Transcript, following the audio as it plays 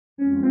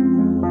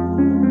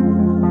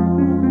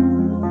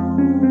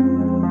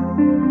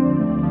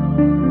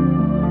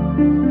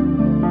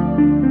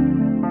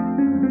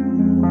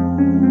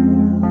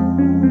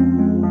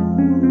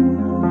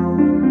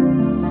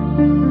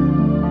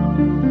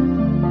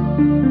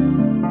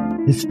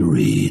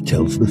History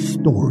tells the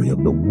story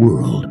of the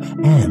world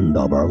and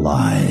of our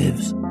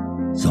lives.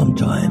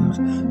 Sometimes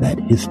that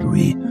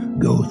history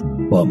goes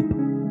bump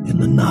in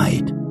the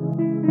night.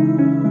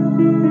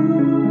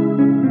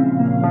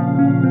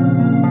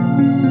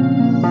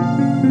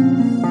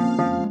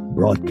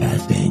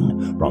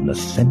 Broadcasting from the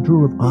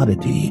center of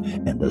oddity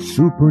and the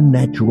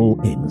supernatural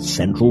in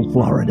Central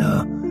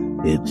Florida,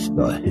 it's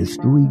the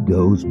History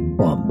Goes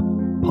Bump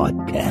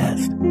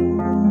podcast.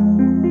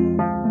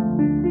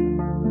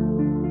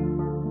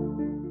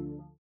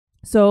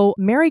 So,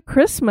 Merry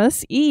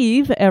Christmas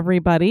Eve,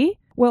 everybody.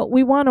 Well,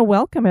 we want to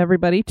welcome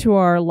everybody to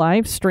our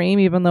live stream,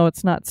 even though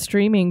it's not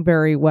streaming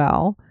very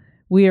well.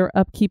 We are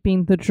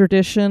upkeeping the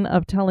tradition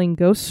of telling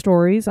ghost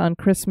stories on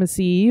Christmas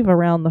Eve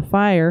around the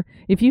fire.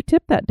 If you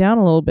tip that down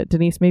a little bit,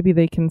 Denise, maybe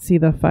they can see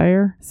the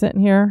fire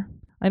sitting here.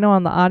 I know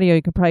on the audio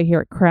you can probably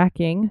hear it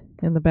cracking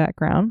in the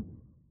background.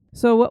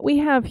 So what we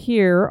have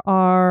here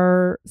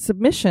are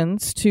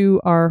submissions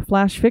to our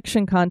flash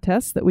fiction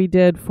contest that we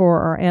did for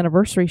our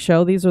anniversary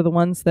show. These are the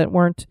ones that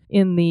weren't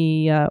in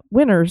the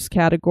winners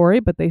category,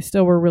 but they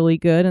still were really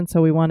good, and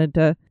so we wanted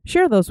to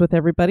share those with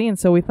everybody, and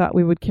so we thought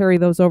we would carry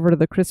those over to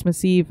the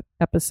Christmas Eve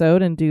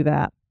episode and do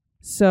that.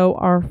 So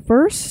our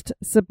first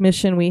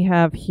submission we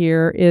have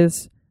here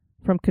is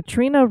from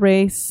Katrina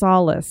Ray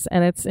Salas,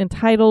 and it's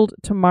entitled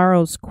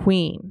Tomorrow's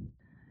Queen.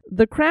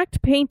 The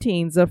cracked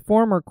paintings of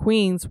former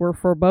queens were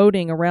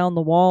foreboding around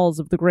the walls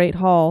of the Great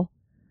Hall.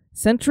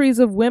 Centuries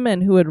of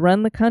women who had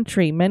run the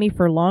country, many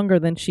for longer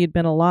than she had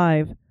been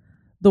alive.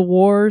 The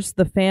wars,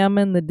 the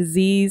famine, the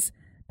disease,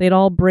 they'd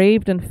all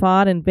braved and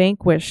fought and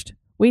vanquished,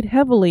 weighed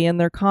heavily in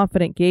their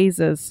confident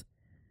gazes.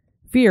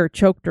 Fear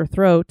choked her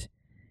throat.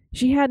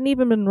 She hadn't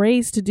even been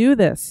raised to do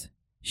this.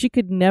 She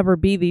could never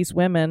be these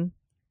women.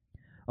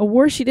 A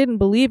war she didn't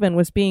believe in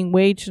was being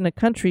waged in a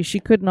country she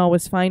couldn't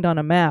always find on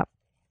a map.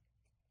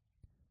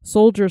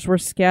 Soldiers were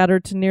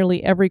scattered to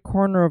nearly every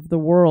corner of the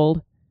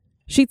world.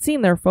 She'd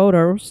seen their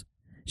photos.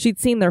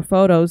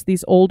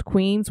 These old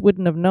queens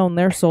wouldn't have known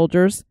their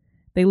soldiers.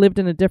 They lived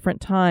in a different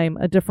time,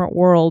 a different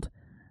world.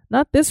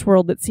 Not this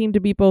world that seemed to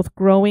be both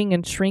growing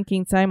and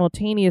shrinking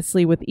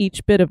simultaneously with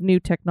each bit of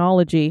new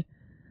technology.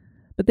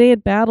 But they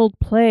had battled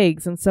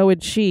plagues, and so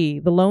had she,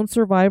 the lone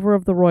survivor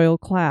of the royal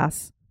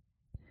class.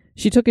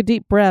 She took a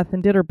deep breath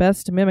and did her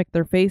best to mimic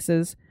their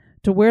faces,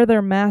 to wear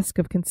their mask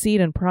of conceit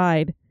and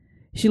pride.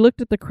 She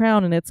looked at the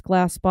crown in its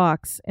glass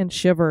box and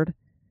shivered.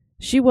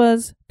 She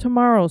was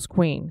tomorrow's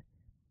queen.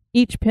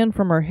 Each pin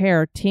from her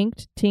hair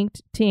tinked,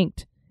 tinked,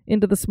 tinked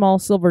into the small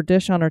silver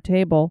dish on her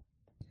table.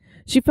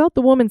 She felt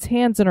the woman's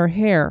hands in her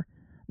hair,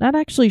 not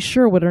actually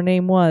sure what her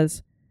name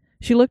was.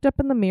 She looked up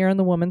in the mirror and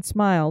the woman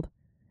smiled.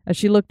 As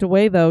she looked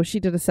away, though, she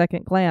did a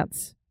second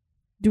glance.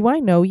 "Do I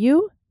know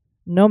you?"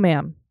 "No,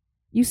 ma'am."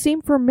 "You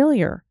seem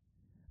familiar."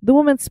 The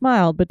woman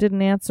smiled but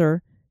didn't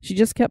answer. She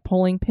just kept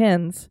pulling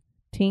pins.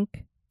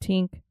 Tink,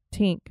 tink,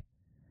 tink.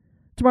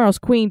 Tomorrow's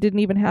queen didn't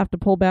even have to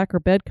pull back her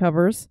bed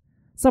covers.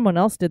 Someone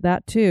else did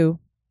that, too.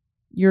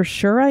 "You're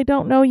sure I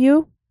don't know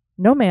you?"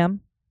 "No,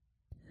 ma'am."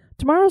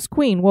 Tomorrow's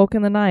queen woke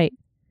in the night.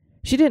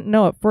 She didn't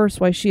know at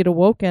first why she had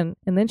awoken,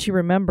 and then she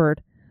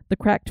remembered the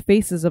cracked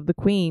faces of the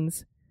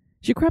queens.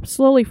 She crept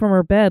slowly from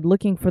her bed,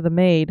 looking for the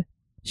maid.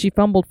 She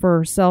fumbled for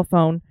her cell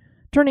phone,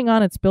 turning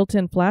on its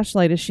built-in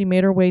flashlight as she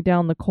made her way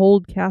down the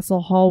cold castle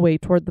hallway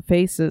toward the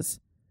faces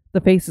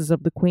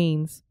of the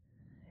queens.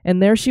 And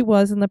there she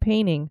was in the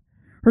painting,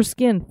 her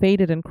skin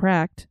faded and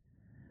cracked,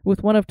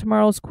 with one of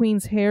tomorrow's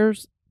queen's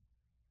hairpins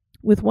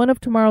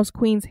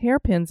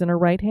in her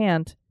right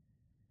hand.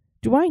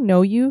 "Do I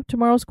know you?"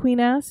 tomorrow's queen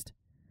asked.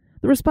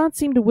 The response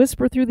seemed to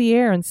whisper through the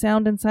air and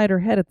sound inside her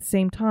head at the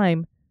same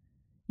time.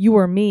 "You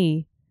are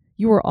me.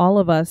 You are all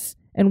of us,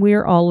 and we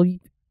are all of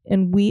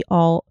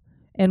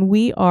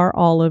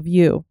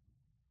you.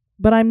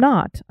 But I'm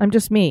not. I'm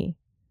just me.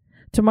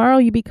 Tomorrow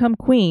you become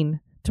queen.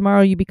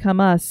 Tomorrow you become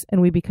us, and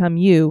we become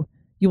you.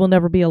 You will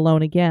never be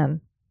alone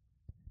again."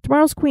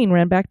 Tomorrow's queen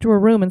ran back to her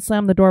room and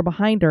slammed the door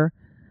behind her,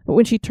 but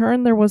when she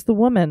turned there was the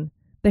woman,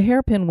 the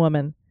hairpin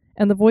woman,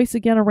 and the voice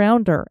again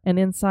around her and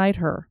inside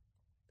her.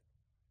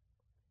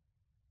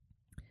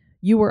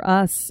 "You are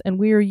us, and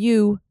we are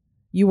you.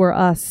 You are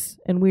us,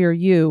 and we are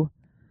you."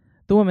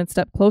 The woman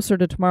stepped closer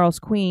to tomorrow's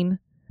queen.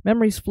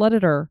 Memories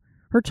flooded her.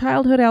 Her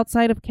childhood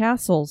outside of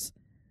castles.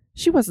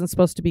 She wasn't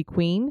supposed to be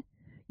queen.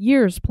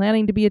 Years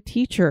planning to be a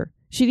teacher.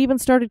 She'd even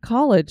started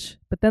college,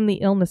 but then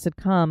the illness had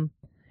come.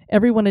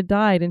 Everyone had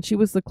died, and she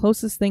was the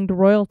closest thing to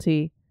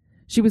royalty.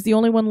 She was the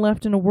only one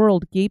left in a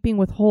world gaping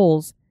with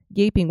holes,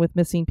 gaping with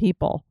missing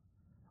people.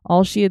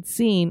 All she had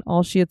seen,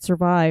 all she had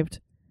survived.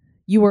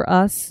 You are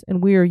us,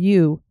 and we are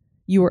you.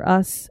 You are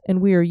us, and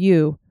we are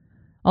you.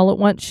 All at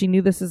once she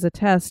knew this as a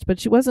test, but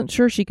she wasn't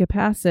sure she could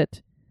pass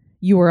it.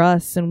 You are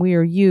us, and we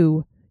are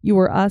you. You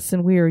are us,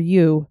 and we are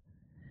you.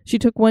 She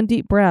took one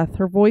deep breath.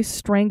 Her voice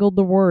strangled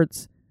the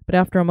words, but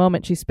after a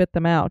moment she spit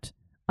them out.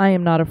 I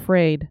am not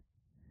afraid.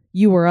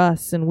 You are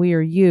us, and we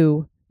are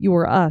you. You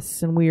are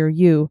us, and we are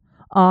you.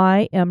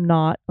 I am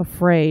not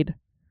afraid.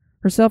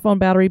 Her cell phone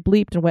battery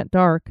bleeped and went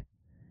dark.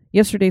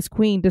 Yesterday's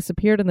queen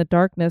disappeared in the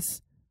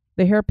darkness.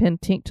 The hairpin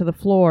tinked to the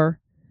floor.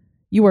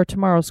 You are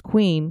tomorrow's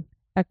queen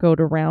echoed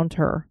around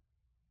her.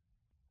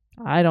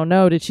 I don't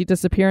know. Did she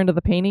disappear into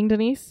the painting,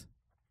 Denise?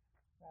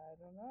 I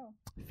don't know.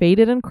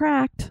 Faded and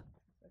cracked.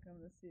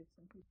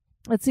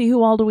 Let's see,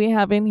 who all do we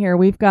have in here?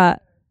 We've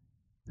got...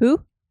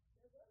 Who?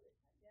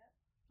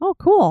 Oh,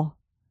 cool.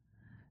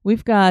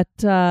 We've got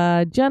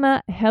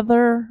Jenna,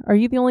 Heather. Are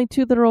you the only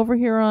two that are over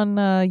here on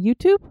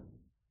YouTube?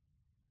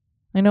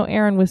 I know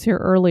Aaron was here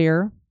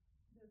earlier.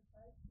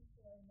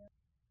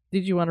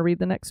 Did you want to read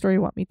the next story?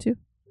 You want me to?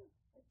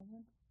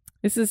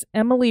 This is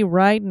Emily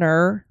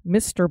Reidner,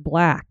 Mr.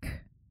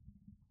 Black.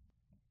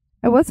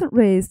 I wasn't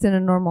raised in a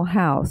normal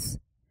house.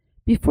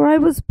 Before I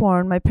was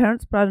born, my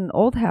parents bought an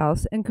old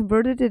house and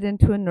converted it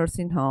into a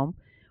nursing home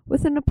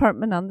with an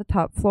apartment on the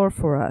top floor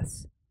for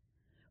us.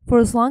 For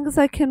as long as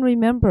I can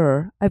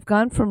remember, I've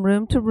gone from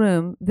room to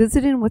room,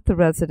 visiting with the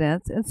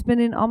residents and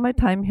spending all my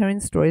time hearing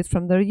stories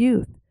from their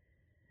youth.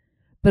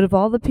 But of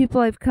all the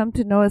people I've come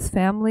to know as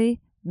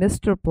family,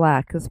 Mr.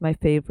 Black is my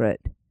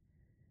favorite.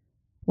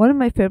 One of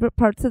my favorite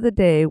parts of the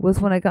day was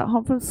when I got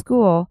home from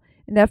school,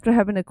 and after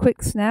having a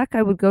quick snack,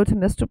 I would go to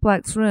Mr.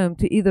 Black's room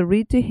to either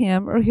read to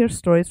him or hear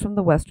stories from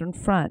the Western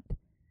Front.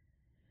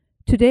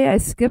 Today I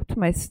skipped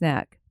my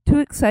snack, too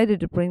excited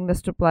to bring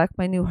Mr. Black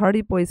my new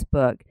Hardy Boys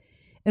book,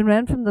 and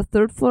ran from the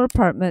third-floor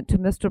apartment to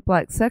Mr.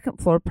 Black's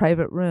second-floor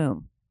private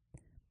room.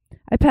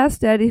 I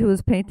passed Daddy, who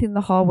was painting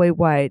the hallway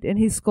white, and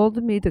he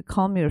scolded me to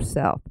calm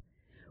yourself.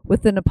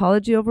 With an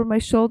apology over my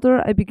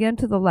shoulder, I began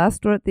to the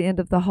last door at the end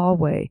of the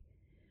hallway.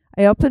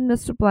 I opened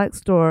Mr.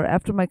 Black's door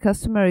after my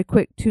customary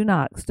quick 2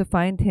 knocks to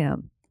find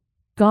him.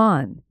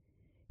 Gone.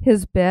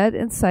 His bed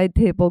and side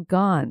table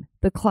gone.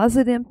 The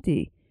closet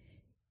empty.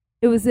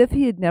 It was as if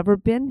he had never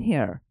been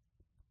here.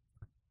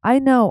 I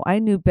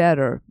knew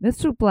better.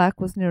 Mr. Black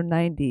was near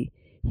 90.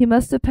 He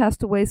must have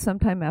passed away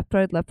sometime after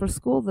I'd left for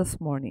school this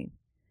morning.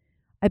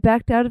 I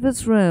backed out of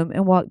his room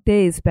and walked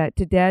dazed back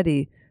to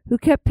Daddy, who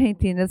kept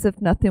painting as if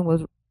nothing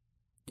was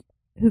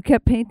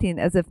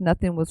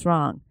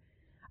wrong.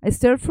 I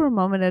stared for a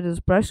moment at his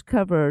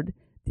brush-covered,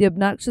 the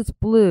obnoxious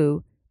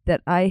blue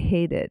that I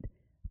hated.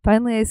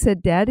 Finally I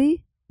said,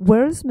 Daddy,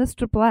 where is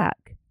Mr.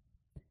 Black?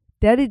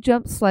 Daddy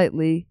jumped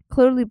slightly,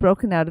 clearly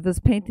broken out of his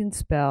painting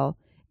spell,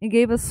 and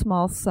gave a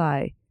small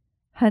sigh.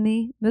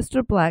 Honey,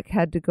 Mr. Black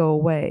had to go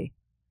away.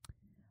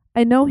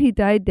 I know he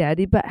died,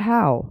 Daddy, but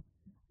how?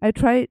 I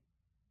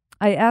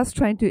asked,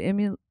 trying to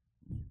emanate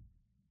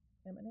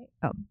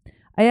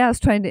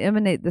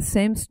the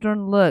same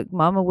stern look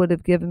Mama would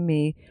have given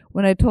me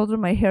when I told her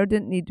my hair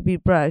didn't need to be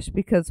brushed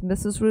because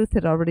Mrs. Ruth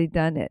had already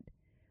done it.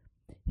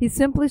 He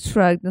simply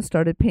shrugged and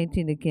started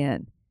painting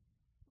again.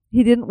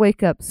 He didn't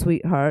wake up,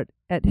 sweetheart.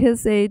 At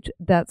his age,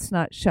 that's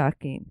not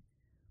shocking.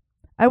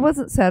 I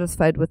wasn't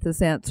satisfied with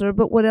his answer,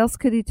 but what else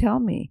could he tell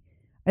me?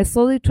 I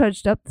slowly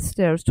trudged up the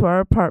stairs to our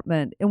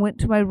apartment and went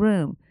to my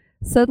room,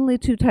 suddenly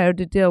too tired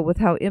to deal with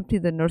how empty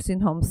the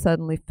nursing home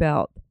suddenly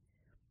felt.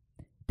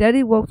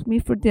 Daddy woke me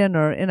for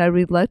dinner, and I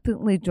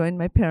reluctantly joined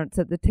my parents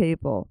at the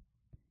table.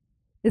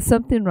 Is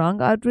something wrong,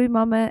 Audrey?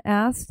 Mama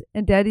asked,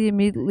 and Daddy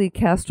immediately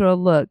cast her a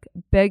look,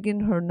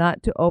 begging her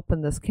not to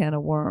open this can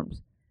of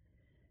worms.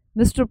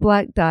 Mr.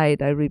 Black died,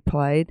 I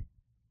replied.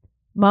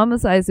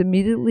 Mama's eyes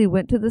immediately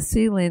went to the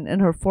ceiling,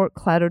 and her fork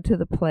clattered to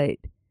the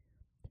plate.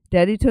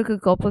 Daddy took a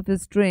gulp of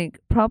his drink,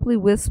 probably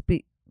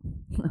whiskey,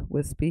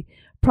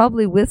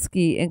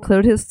 and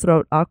cleared his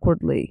throat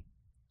awkwardly.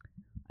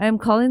 I am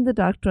calling the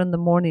doctor in the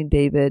morning,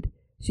 David,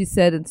 she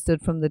said, and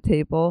stood from the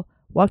table,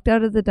 walked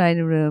out of the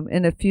dining room.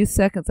 In a few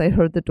seconds I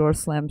heard the door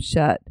slam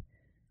shut.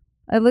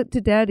 I looked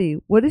to Daddy.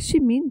 What does she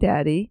mean,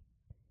 Daddy?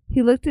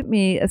 He looked at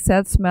me, a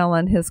sad smile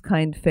on his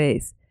kind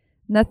face.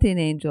 Nothing,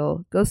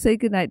 Angel. Go say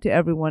goodnight to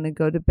everyone and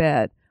go to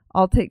bed.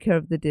 I'll take care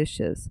of the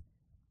dishes.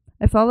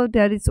 I followed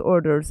Daddy's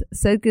orders,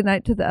 said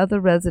goodnight to the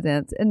other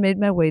residents, and made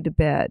my way to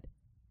bed.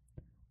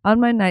 On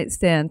my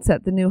nightstand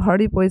sat the new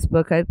Hardy Boys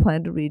book I had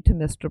planned to read to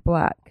Mr.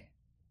 Black.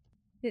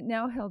 It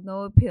now held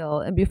no appeal,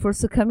 and before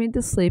succumbing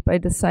to sleep, I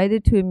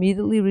decided to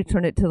immediately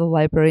return it to the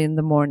library in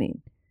the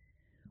morning.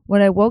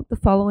 When I woke the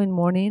following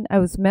morning, I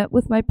was met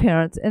with my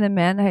parents and a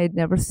man I had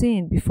never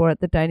seen before at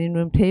the dining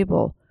room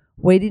table,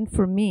 waiting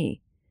for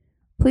me.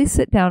 Please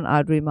sit down,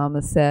 Audrey,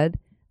 Mama said.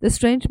 The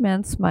strange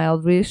man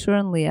smiled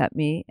reassuringly at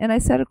me, and I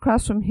sat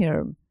across from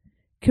him,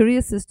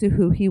 curious as to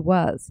who he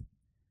was.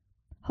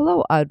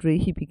 Hello, Audrey,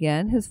 he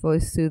began, his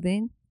voice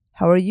soothing.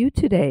 How are you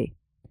today?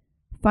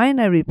 Fine,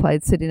 I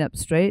replied, sitting up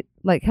straight,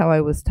 like how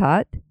I was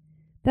taught.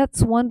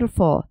 That's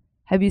wonderful.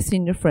 Have you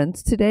seen your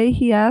friends today?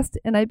 He asked,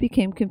 and I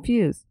became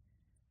confused.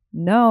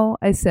 No,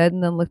 I said,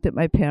 and then looked at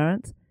my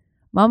parents.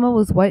 Mama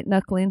was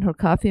white-knuckling her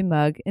coffee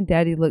mug, and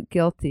Daddy looked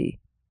guilty.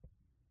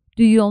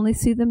 Do you only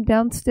see them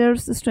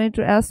downstairs? The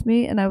stranger asked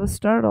me, and I was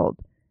startled.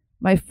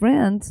 My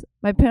parents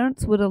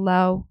would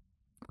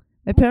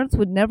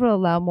never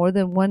allow more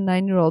than one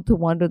 9-year-old to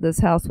wander this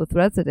house with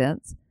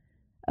residents.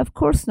 Of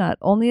course not,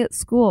 only at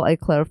school, I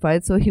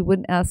clarified, so he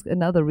wouldn't ask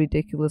another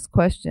ridiculous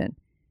question.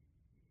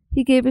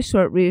 He gave a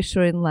short,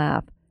 reassuring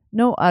laugh.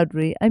 No,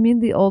 Audrey, I mean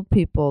the old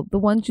people, the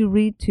ones you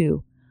read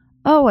to.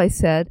 Oh, I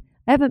said,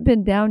 I haven't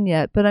been down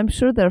yet, but I'm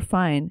sure they're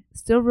fine,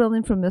 still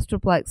reeling from Mr.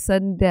 Black's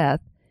sudden death,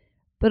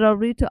 but I'll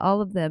read to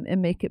all of them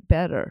and make it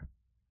better.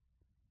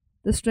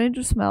 The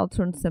stranger smile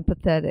turned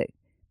sympathetic.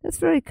 That's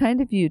very kind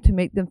of you to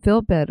make them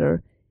feel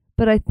better,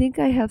 but I think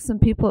I have some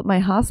people at my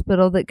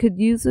hospital that could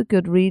use a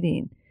good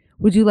reading.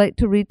 Would you like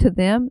to read to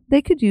them?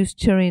 They could use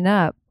cheering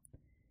up.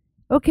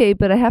 Okay,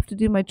 but I have to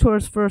do my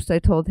chores first, I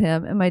told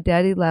him, and my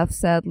daddy laughed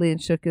sadly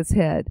and shook his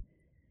head.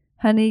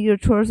 Honey, your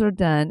chores are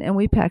done, and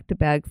we packed a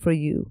bag for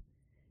you.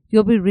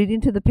 You'll be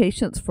reading to the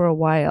patients for a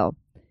while,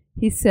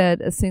 he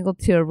said, a single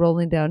tear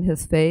rolling down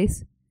his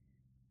face.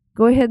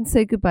 Go ahead and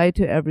say goodbye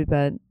to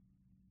everyone.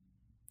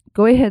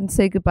 Go ahead and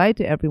say goodbye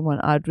to everyone,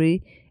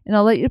 Audrey, and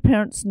I'll let your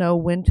parents know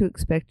when to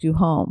expect you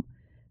home.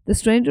 The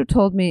stranger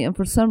told me, and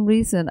for some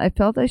reason I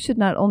felt I should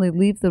not only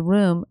leave the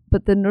room,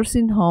 but the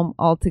nursing home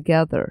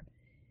altogether.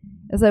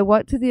 As I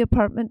walked to the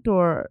apartment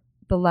door,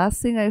 the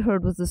last thing I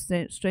heard was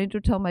the stranger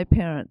tell my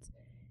parents,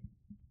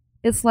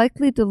 It's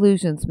likely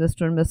delusions,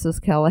 Mr. and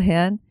Mrs.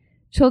 Callahan.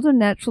 Children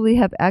naturally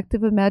have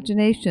active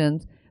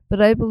imaginations,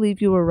 but I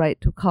believe you were right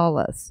to call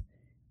us.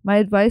 My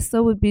advice,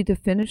 though, would be to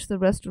finish the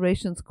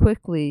restorations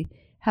quickly,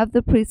 have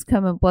the priest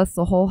come and bless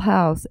the whole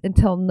house, and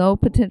tell no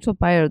potential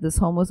buyer this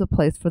home was a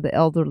place for the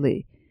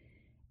elderly.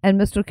 And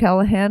Mr.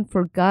 Callahan,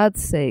 for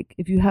God's sake,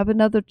 if you have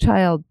another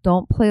child,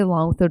 don't play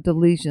along with their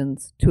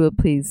delusions to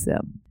appease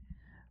them.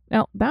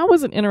 Now, that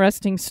was an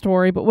interesting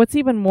story, but what's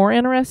even more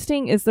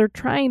interesting is they're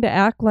trying to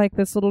act like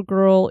this little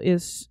girl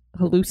is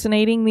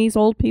hallucinating these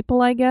old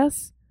people, I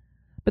guess.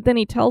 But then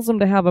he tells them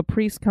to have a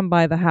priest come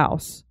by the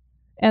house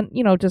and,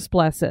 just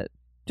bless it,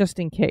 just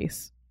in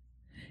case.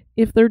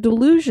 If they're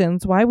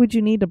delusions, why would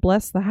you need to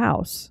bless the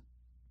house?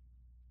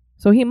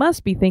 So he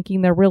must be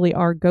thinking there really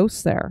are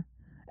ghosts there.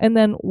 And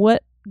then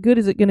what good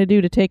is it going to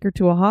do to take her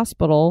to a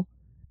hospital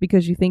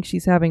because you think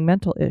she's having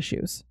mental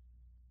issues?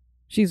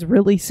 She's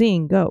really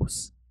seeing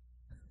ghosts.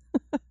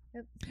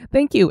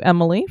 Thank you,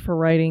 Emily, for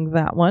writing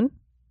that one.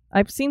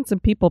 I've seen some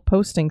people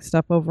posting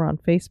stuff over on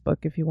Facebook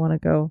if you want to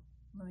go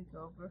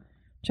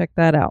check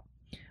that out.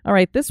 All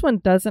right, this one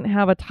doesn't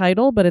have a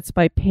title, but it's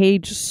by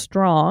Paige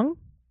Strong.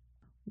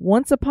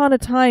 Once upon a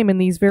time in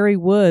these very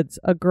woods,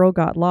 a girl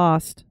got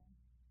lost.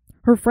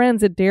 Her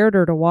friends had dared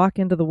her to walk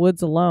into the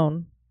woods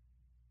alone.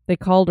 They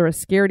called her a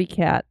scaredy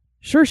cat.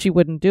 Sure, she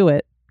wouldn't do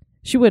it.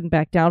 She wouldn't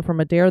back down from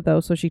a dare, though,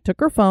 so she took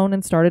her phone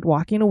and started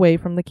walking away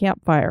from the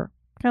campfire.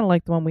 Kind of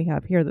like the one we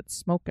have here that's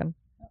smoking.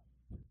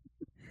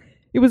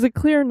 It was a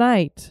clear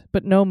night,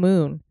 but no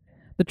moon.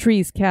 The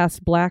trees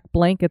cast black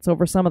blankets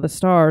over some of the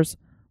stars,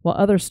 while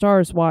other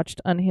stars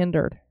watched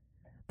unhindered.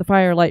 The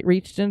firelight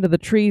reached into the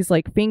trees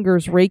like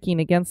fingers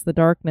raking against the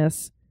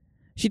darkness.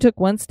 She took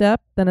one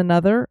step, then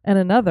another, and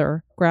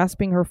another,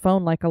 grasping her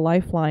phone like a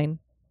lifeline.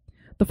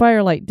 The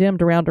firelight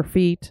dimmed around her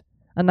feet.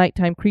 A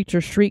nighttime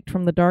creature shrieked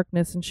from the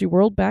darkness, and she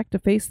whirled back to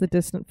face the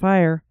distant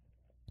fire.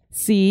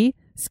 See,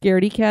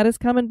 Scaredy Cat is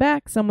coming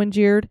back, someone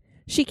jeered.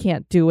 She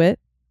can't do it.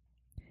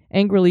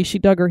 Angrily, she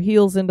dug her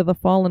heels into the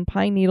fallen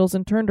pine needles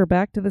and turned her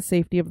back to the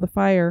safety of the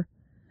fire.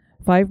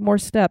 5 more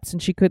steps,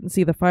 and she couldn't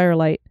see the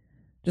firelight.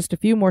 Just a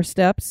few more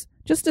steps,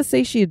 just to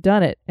say she had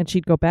done it, and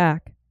she'd go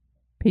back.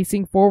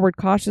 Pacing forward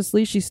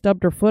cautiously, she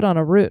stubbed her foot on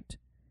a root.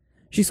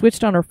 She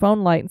switched on her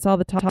phone light and saw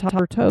the top of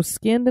her toe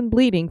skinned and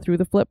bleeding through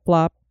the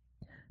flip-flop.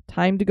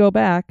 Time to go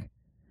back.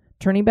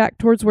 Turning back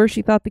towards where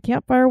she thought the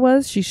campfire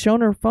was, she shone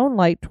her phone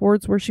light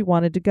towards where she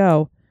wanted to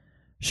go.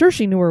 Sure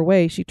she knew her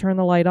way, she turned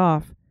the light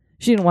off.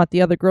 She didn't want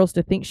the other girls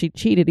to think she'd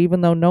cheated,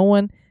 even though no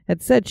one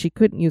had said she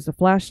couldn't use a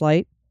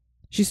flashlight.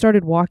 She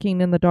started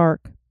walking in the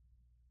dark.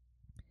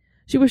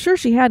 She was sure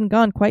she hadn't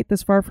gone quite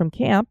this far from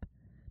camp.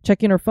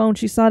 Checking her phone,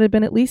 she saw it had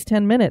been at least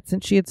 10 minutes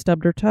since she had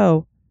stubbed her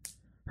toe.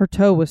 Her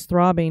toe was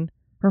throbbing.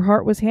 Her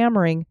heart was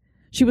hammering.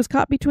 She was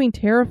caught between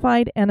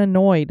terrified and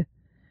annoyed.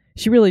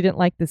 She really didn't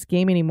like this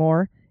game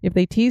anymore. If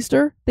they teased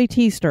her, they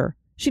teased her.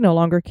 She no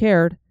longer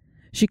cared.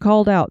 She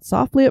called out,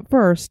 softly at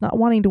first, not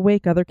wanting to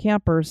wake other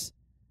campers.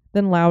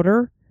 Then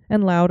louder,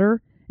 and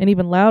louder, and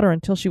even louder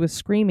until she was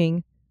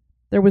screaming.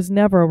 There was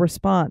never a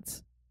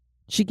response.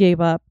 She gave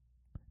up.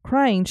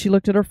 Crying, she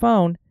looked at her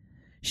phone.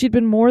 She'd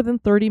been more than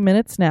 30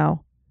 minutes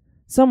now.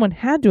 Someone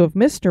had to have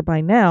missed her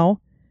by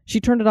now. She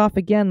turned it off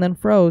again, then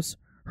froze.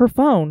 Her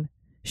phone.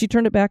 She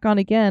turned it back on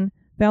again,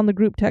 found the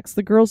group text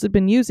the girls had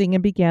been using,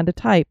 and began to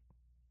type.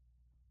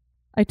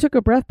 I took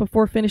a breath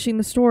before finishing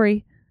the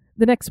story.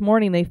 The next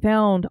morning they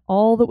found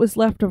all that was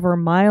left of her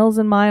miles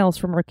and miles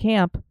from her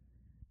camp.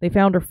 They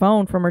found her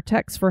phone from her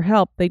texts for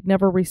help they'd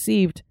never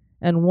received,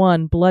 and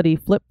one bloody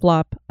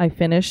flip-flop, I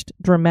finished,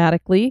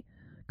 dramatically,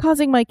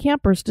 causing my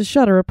campers to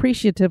shudder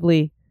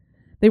appreciatively.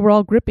 They were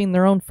all gripping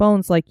their own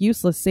phones like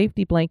useless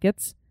safety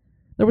blankets.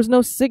 There was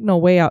no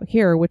signal way out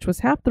here, which was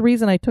half the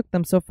reason I took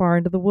them so far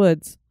into the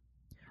woods.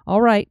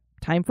 All right,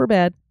 time for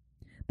bed.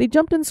 They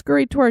jumped and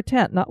scurried to our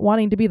tent, not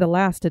wanting to be the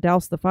last to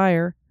douse the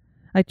fire.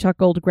 I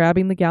chuckled,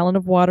 grabbing the gallon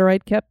of water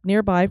I'd kept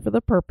nearby for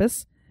the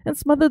purpose, and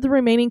smothered the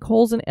remaining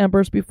coals and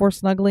embers before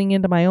snuggling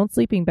into my own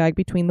sleeping bag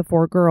between the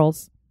 4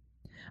 girls.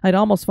 I'd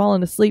almost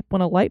fallen asleep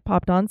when a light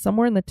popped on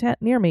somewhere in the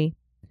tent near me.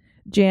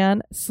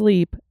 "Jan,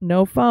 sleep.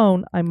 No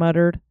phone," I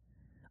muttered.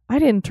 "I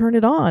didn't turn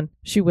it on,"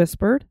 she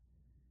whispered.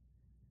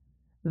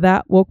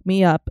 That woke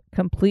me up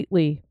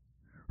completely.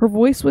 Her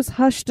voice was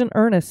hushed and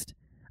earnest.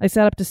 I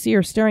sat up to see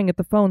her staring at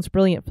the phone's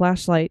brilliant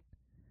flashlight.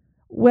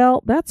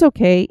 "Well, that's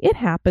okay. It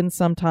happens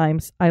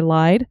sometimes," I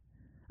lied.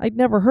 I'd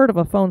never heard of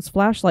a phone's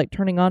flashlight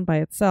turning on by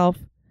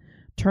itself.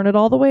 "Turn it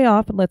all the way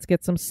off and let's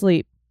get some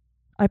sleep."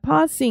 I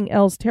paused, seeing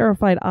Elle's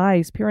terrified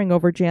eyes peering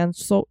over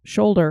Jan's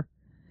shoulder.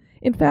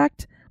 "In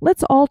fact,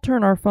 let's all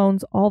turn our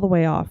phones all the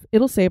way off.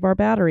 It'll save our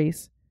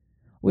batteries."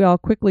 We all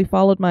quickly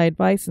followed my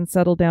advice and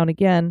settled down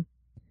again.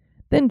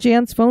 Then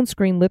Jan's phone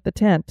screen lit the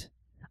tent.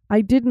 "I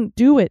didn't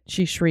do it,"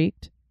 she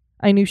shrieked.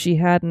 I knew she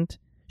hadn't.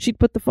 She'd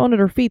put the phone at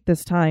her feet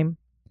this time.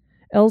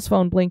 Elle's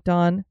phone blinked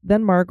on,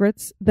 then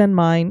Margaret's, then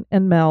mine,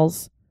 and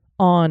Mel's.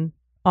 On,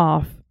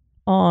 off,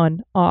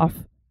 on,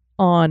 off,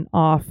 on,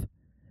 off.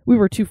 We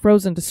were too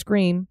frozen to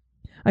scream.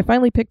 I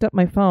finally picked up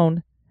my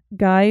phone.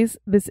 "Guys,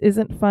 this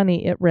isn't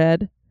funny," it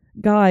read.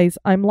 "Guys,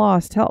 I'm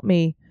lost. Help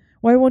me.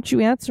 Why won't you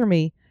answer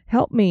me?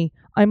 Help me.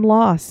 I'm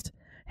lost.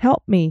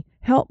 Help me.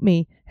 Help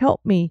me.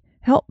 Help me.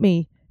 Help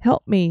me.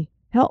 Help me.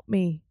 Help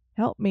me.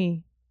 Help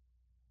me."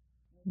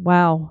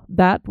 Wow,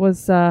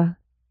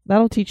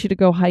 that'll teach you to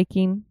go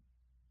hiking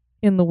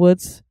in the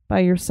woods by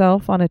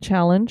yourself on a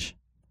challenge.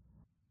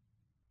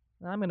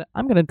 I'm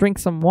gonna drink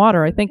some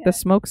water. I think the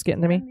smoke's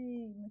getting to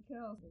me.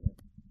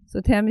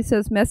 So Tammy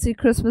says, "Messy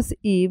Christmas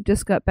Eve,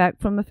 just got back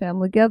from a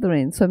family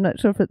gathering." So I'm not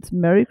sure if it's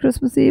Merry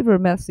Christmas Eve or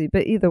messy,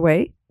 but either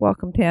way,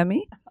 welcome,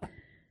 Tammy.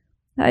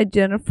 Hi,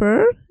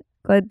 Jennifer.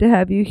 Glad to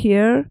have you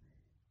here.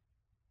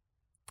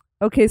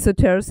 Okay, so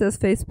Tara says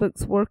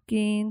Facebook's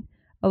working.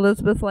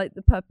 Elizabeth liked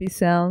the puppy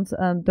sounds.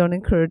 Don't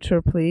encourage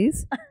her,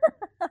 please.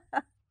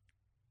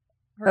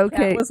 Her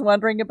cat was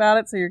wondering about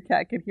it, so your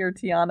cat could hear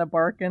Tiana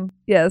barking.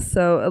 Yes,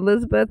 so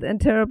Elizabeth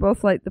and Tara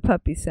both like the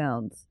puppy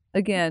sounds.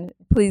 Again,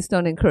 please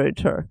don't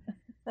encourage her.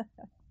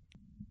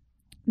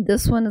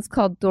 This one is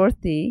called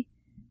Dorothy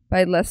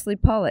by Leslie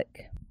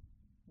Pollock.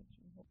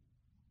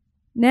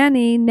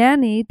 "Nanny,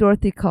 Nanny,"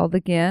 Dorothy called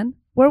again.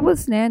 Where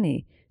was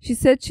Nanny? She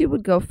said she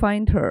would go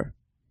find her.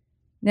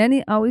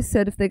 Nanny always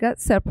said if they got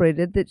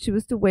separated that she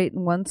was to wait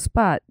in one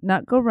spot,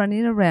 not go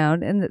running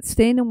around, and that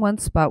staying in one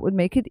spot would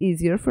make it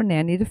easier for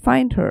Nanny to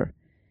find her.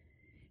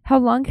 How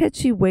long had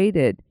she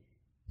waited?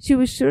 She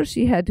was sure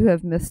she had to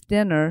have missed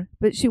dinner,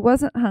 but she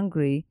wasn't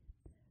hungry,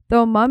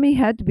 though Mommy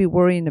had to be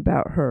worrying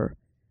about her.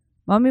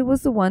 Mommy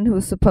was the one who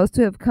was supposed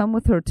to have come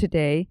with her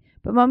today,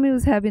 but Mommy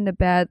was having a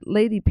bad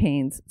lady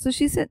pains, so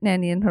she sent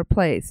Nanny in her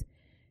place.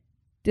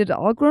 Did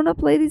all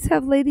grown-up ladies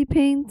have lady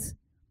pains?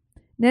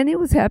 Nanny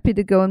was happy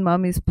to go in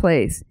Mommy's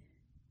place.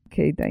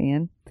 Okay,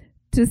 Diane.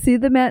 To see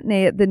the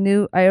matinee at the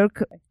new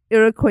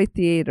Iroquois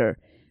Theater.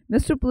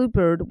 Mr.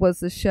 Bluebird was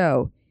the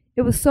show.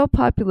 It was so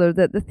popular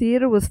that the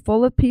theater was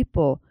full of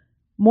people,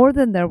 more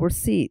than there were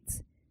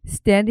seats.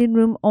 Standing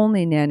room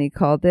only, Nanny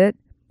called it.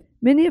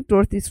 Many of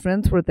Dorothy's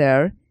friends were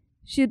there.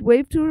 She had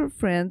waved to her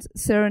friends,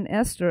 Sarah and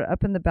Esther,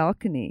 up in the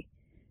balcony.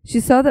 She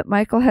saw that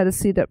Michael had a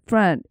seat up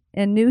front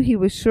and knew he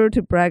was sure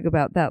to brag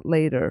about that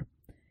later.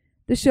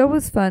 The show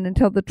was fun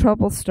until the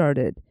trouble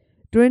started.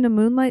 During a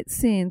moonlight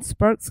scene,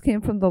 sparks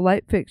came from the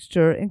light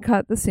fixture and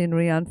caught the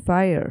scenery on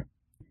fire.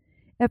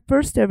 At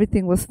first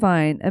everything was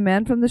fine. A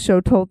man from the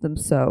show told them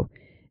so.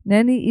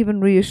 Nanny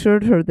even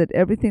reassured her that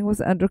everything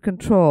was under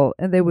control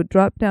and they would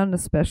drop down a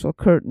special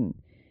curtain.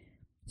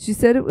 She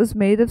said it was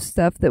made of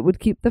stuff that would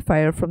keep the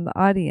fire from the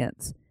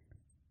audience.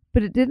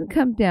 But it didn't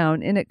come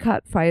down, and it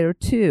caught fire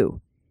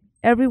too.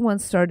 Everyone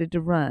started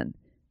to run.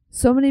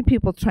 So many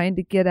people trying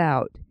to get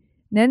out.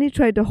 Nanny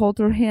tried to hold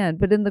her hand,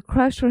 but in the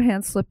crush her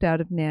hand slipped out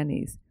of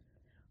Nanny's.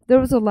 There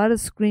was a lot of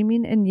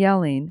screaming and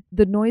yelling.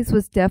 The noise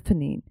was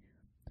deafening.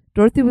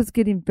 Dorothy was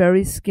getting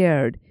very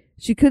scared.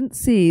 She couldn't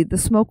see. The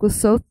smoke was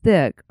so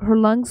thick. Her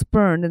lungs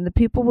burned, and the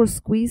people were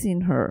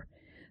squeezing her.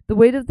 The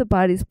weight of the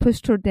bodies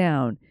pushed her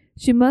down.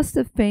 She must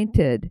have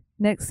fainted.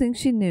 Next thing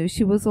she knew,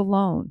 she was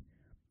alone.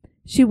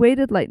 She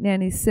waited like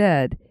Nanny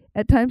said.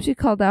 At times she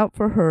called out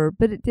for her,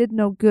 but it did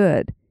no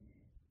good.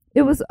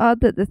 It was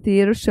odd that the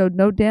theater showed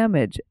no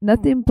damage.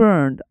 Nothing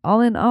burned.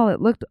 All in all, it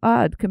looked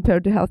odd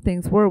compared to how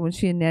things were when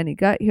she and Nanny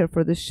got here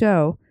for the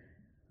show.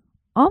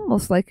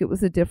 Almost like it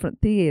was a different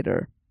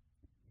theater.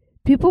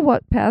 People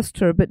walked past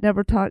her but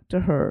never talked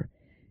to her.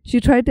 She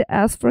tried to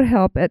ask for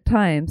help at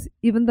times,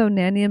 even though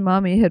Nanny and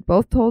Mommy had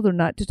both told her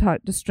not to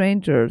talk to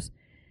strangers.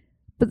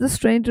 But the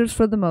strangers,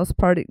 for the most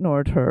part,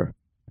 ignored her.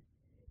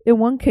 In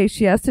one case,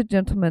 she asked a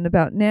gentleman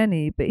about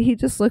Nanny, but he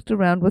just looked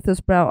around with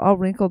his brow all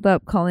wrinkled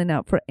up, calling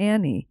out for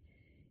Annie.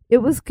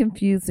 It was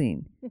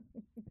confusing.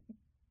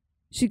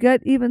 She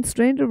got even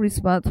stranger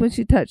response when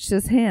she touched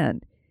his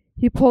hand.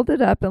 He pulled it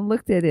up and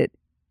looked at it.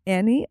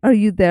 "Annie, are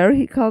you there?"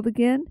 he called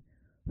again.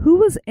 Who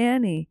was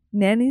Annie?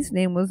 Nanny's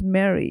name was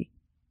Mary.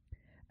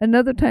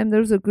 Another time there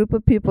was a group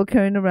of people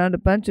carrying around a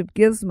bunch of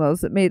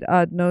gizmos that made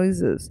odd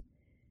noises.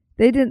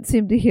 They didn't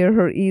seem to hear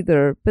her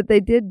either, but they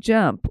did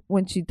jump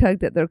when she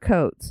tugged at their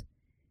coats.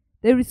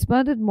 They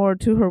responded more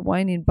to her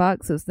whining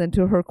boxes than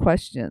to her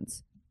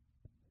questions.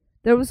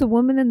 There was a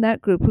woman in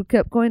that group who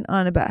kept going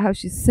on about how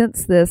she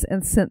sensed this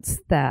and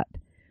sensed that.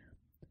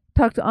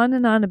 Talked on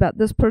and on about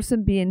this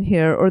person being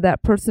here or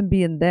that person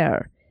being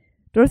there.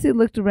 Dorothy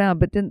looked around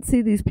but didn't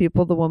see these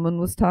people the woman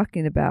was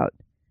talking about.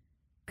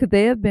 Could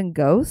they have been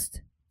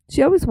ghosts?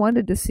 She always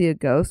wanted to see a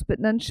ghost, but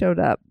none showed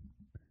up.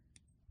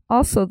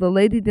 Also, the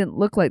lady didn't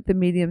look like the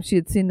medium she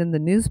had seen in the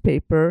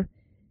newspaper.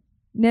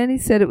 Nanny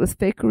said it was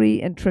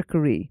fakery and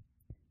trickery.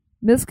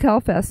 Miss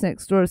Calfast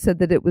next door said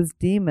that it was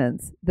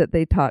demons that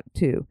they talked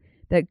to,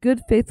 that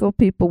good, faithful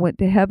people went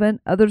to heaven,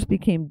 others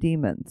became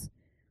demons.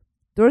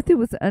 Dorothy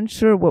was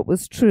unsure what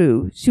was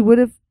true. She would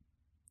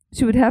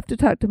have to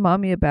talk to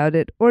Mommy about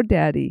it, or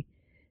Daddy.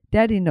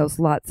 Daddy knows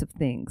lots of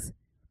things.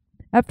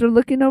 After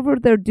looking over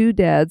their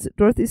doodads,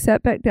 Dorothy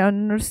sat back down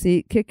in her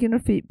seat, kicking her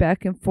feet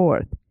back and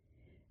forth.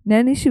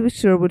 Nanny, she was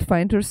sure, would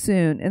find her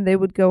soon, and they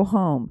would go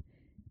home.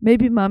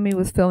 Maybe Mommy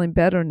was feeling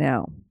better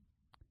now.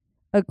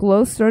 A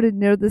glow started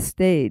near the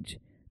stage.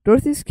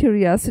 Dorothy's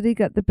curiosity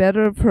got the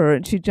better of her,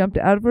 and she jumped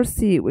out of her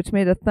seat, which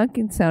made a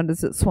thunking sound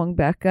as it swung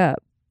back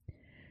up.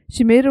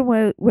 She made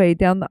her way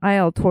down the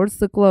aisle towards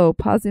the glow,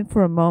 pausing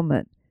for a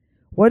moment.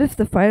 What if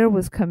the fire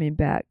was coming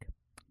back?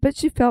 But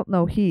she felt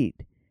no heat.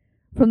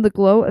 From the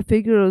glow, a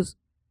figure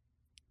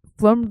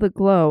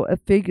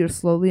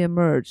slowly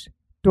emerged.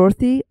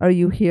 Dorothy, are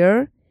you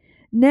here?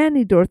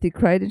 Nanny, Dorothy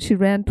cried, and she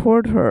ran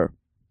toward her.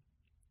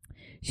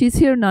 She's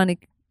here,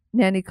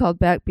 Nanny called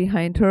back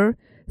behind her.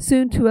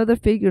 Soon 2 other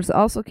figures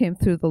also came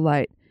through the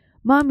light.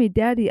 Mommy,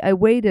 Daddy, I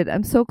waited.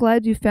 I'm so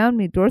glad you found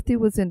me. Dorothy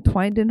was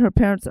entwined in her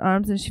parents'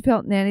 arms, and she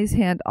felt Nanny's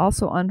hand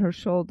also on her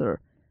shoulder.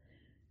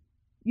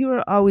 You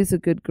are always a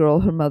good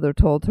girl, her mother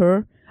told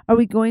her. Are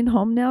we going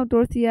home now?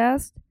 Dorothy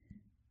asked.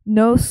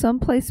 No,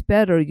 someplace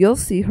better. You'll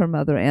see, her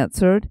mother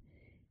answered.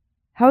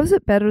 How is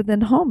it better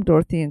than home?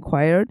 Dorothy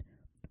inquired.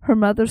 Her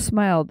mother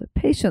smiled.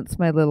 Patience,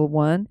 my little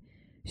one.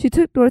 She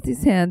took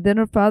Dorothy's hand, then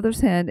her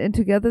father's hand, and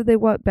together they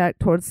walked back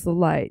towards the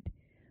light.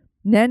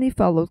 Nanny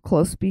followed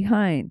close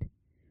behind.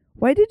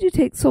 Why did you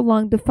take so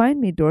long to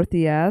find me?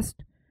 Dorothy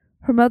asked.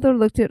 Her mother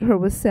looked at her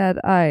with sad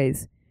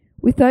eyes.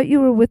 We thought you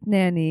were with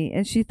Nanny,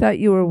 and she thought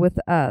you were with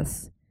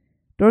us.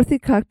 Dorothy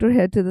cocked her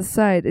head to the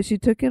side as she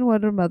took in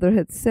what her mother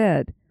had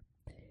said.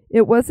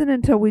 It wasn't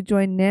until we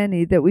joined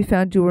Nanny that we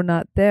found you were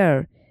not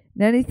there.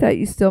 Nanny thought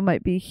you still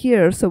might be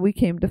here, so we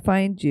came to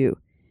find you.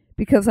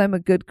 Because I'm a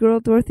good girl,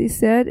 Dorothy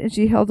said, and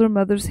she held her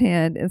mother's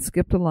hand and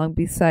skipped along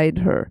beside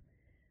her.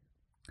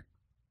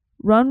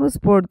 Ron was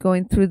bored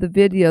going through the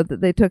video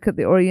that they took at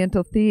the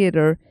Oriental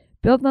Theater,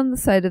 built on the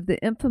site of the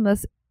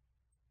infamous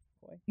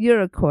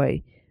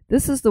Iroquois.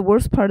 This is the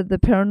worst part of the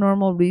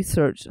paranormal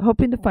research,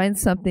 hoping to find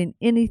something,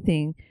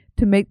 anything,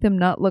 to make them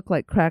not look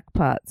like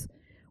crackpots.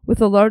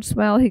 With a large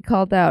smile, he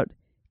called out,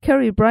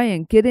 Carrie,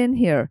 Brian, get in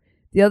here.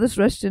 The others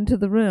rushed into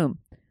the room.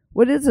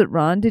 What is it,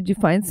 Ron? Did you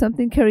find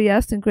something? Carrie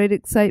asked in great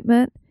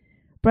excitement.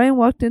 Brian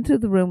walked into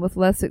the room with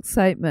less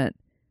excitement.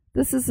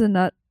 This is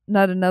not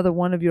another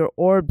one of your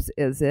orbs,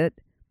 is it?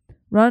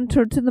 Ron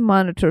turned to the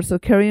monitor so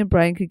Carrie and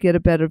Brian could get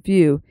a better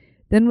view.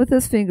 Then with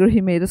his finger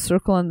he made a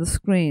circle on the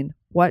screen.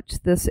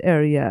 Watch this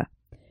area.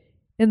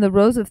 In the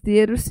rows of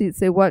theater seats,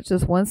 they watched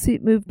as one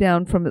seat moved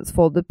down from its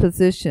folded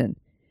position.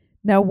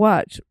 Now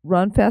watch.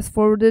 Ron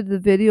fast-forwarded the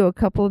video a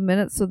couple of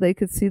minutes so they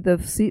could see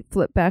the seat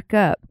flip back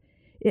up.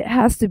 It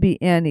has to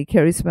be Annie.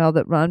 Carrie smiled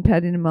at Ron,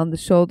 patting him on the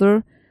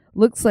shoulder.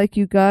 Looks like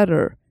you got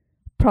her.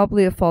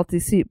 Probably a faulty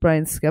seat,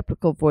 Brian's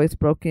skeptical voice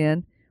broke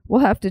in.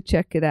 We'll have to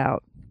check it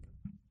out.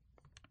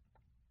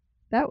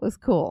 That was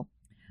cool.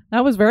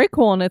 That was very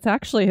cool, and it's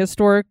actually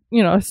historical,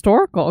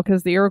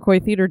 because the Iroquois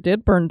Theater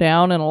did burn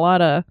down, and a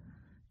lot of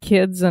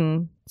kids,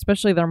 and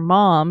especially their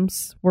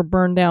moms, were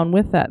burned down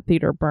with that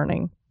theater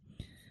burning.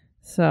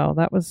 So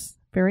that was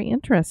very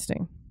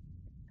interesting.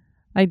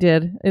 I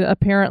did.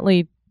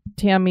 Apparently,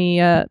 Tammy,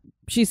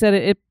 she said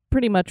it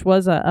pretty much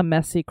was a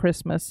messy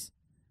Christmas.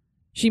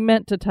 She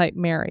meant to type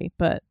Merry,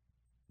 but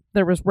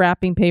there was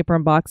wrapping paper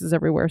and boxes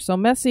everywhere. So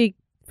messy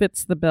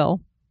fits the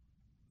bill.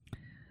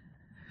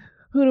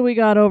 Who do we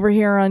got over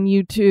here on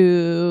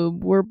YouTube?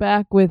 We're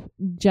back with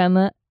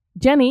Jenny.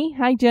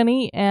 Hi,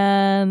 Jenny,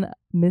 and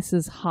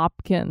Mrs.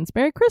 Hopkins.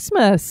 Merry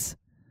Christmas.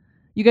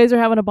 You guys are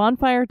having a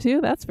bonfire too?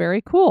 That's very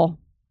cool.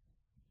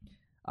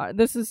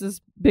 This is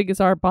as big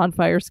as our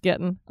bonfire's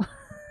getting.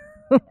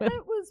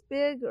 It was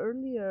big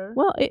earlier.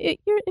 Well,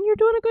 you're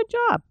doing a good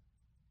job.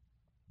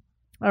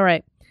 All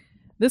right.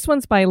 This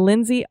one's by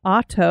Lindsay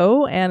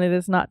Otto, and it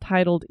is not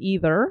titled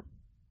either.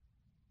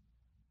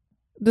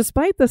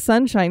 Despite the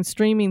sunshine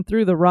streaming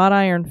through the wrought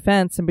iron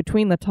fence and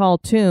between the tall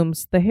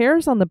tombs, the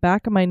hairs on the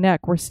back of my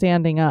neck were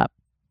standing up.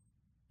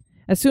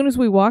 As soon as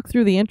we walked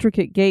through the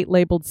intricate gate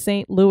labeled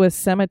St. Louis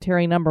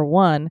Cemetery No.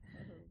 1,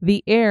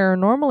 The air,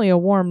 normally a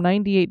warm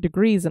 98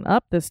 degrees and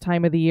up this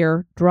time of the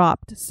year,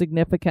 dropped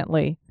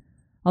significantly.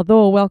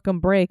 Although a welcome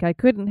break, I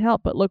couldn't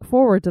help but look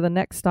forward to the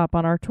next stop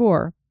on our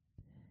tour.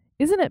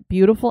 "Isn't it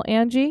beautiful,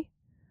 Angie?"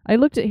 I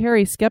looked at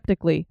Harry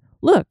skeptically.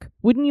 "Look,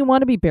 wouldn't you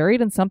want to be buried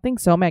in something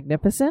so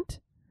magnificent?"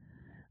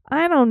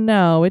 "I don't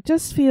know. It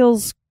just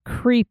feels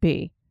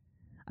creepy."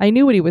 I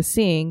knew what he was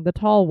seeing, the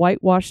tall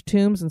whitewashed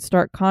tombs in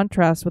stark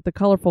contrast with the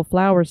colorful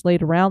flowers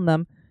laid around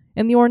them,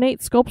 and the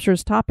ornate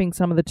sculptures topping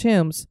some of the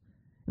tombs.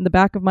 In the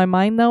back of my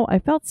mind, though, I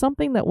felt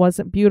something that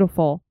wasn't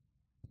beautiful.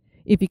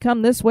 "If you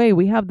come this way,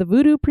 we have the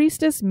voodoo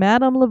priestess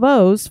Madame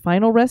Laveau's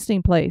final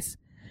resting place.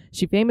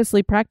 She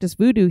famously practiced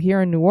voodoo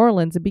here in New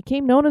Orleans and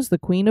became known as the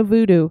Queen of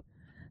Voodoo.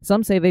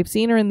 Some say they've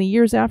seen her in the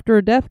years after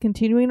her death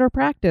continuing her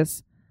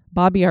practice."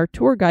 Bobby, our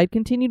tour guide,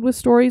 continued with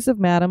stories of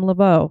Madame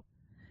Laveau.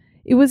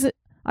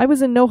 I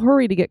was in no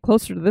hurry to get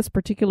closer to this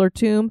particular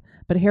tomb,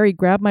 but Harry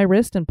grabbed my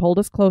wrist and pulled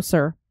us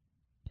closer.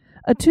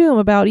 A tomb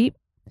about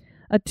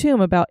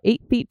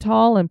 8 feet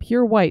tall and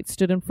pure white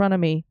stood in front of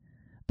me.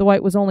 The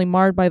white was only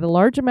marred by the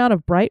large amount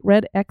of bright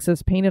red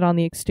X's painted on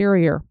the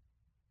exterior.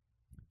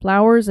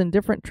 Flowers and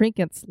different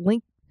trinkets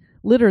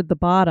littered the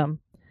bottom.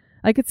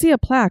 I could see a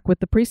plaque with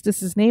the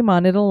priestess's name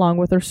on it along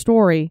with her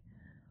story.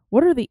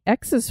 "What are the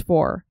X's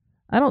for?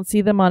 I don't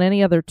see them on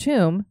any other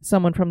tomb,"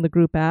 someone from the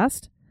group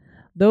asked.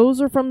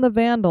 "Those are from the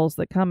vandals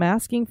that come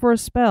asking for a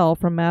spell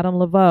from Madame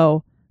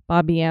Laveau,"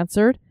 Bobby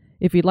answered.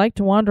 "If you'd like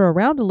to wander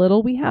around a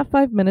little, we have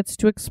 5 minutes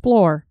to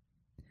explore."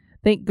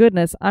 "Thank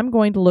goodness, I'm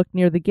going to look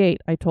near the gate,"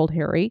 I told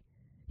Harry.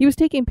 He was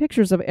taking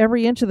pictures of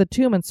every inch of the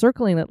tomb and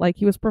circling it like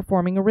he was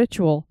performing a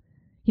ritual.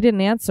 He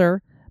didn't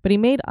answer, but he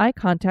made eye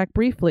contact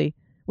briefly,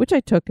 which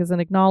I took as an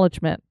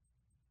acknowledgement.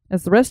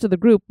 As the rest of the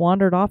group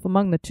wandered off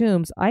among the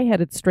tombs, I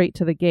headed straight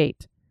to the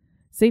gate.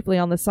 Safely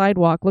on the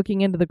sidewalk,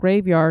 looking into the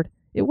graveyard,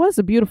 it was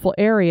a beautiful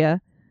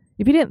area.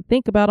 If you didn't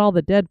think about all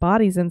the dead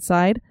bodies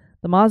inside,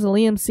 the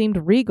mausoleum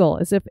seemed regal,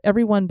 as if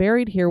everyone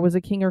buried here was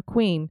a king or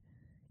queen.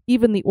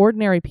 Even the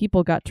ordinary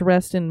people got to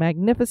rest in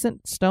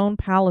magnificent stone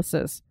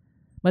palaces,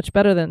 much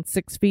better than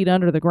 6 feet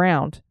under the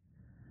ground.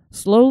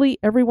 Slowly,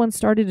 everyone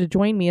started to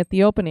join me at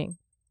the opening.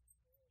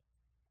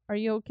 "Are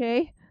you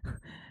okay?"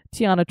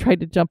 Tiana tried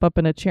to jump up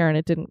in a chair, and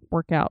it didn't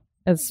work out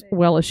as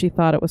well as she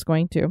thought it was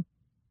going to.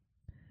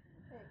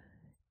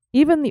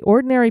 Even the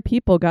ordinary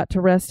people got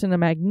to rest in a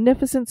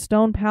magnificent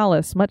stone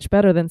palace, much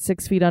better than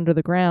 6 feet under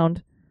the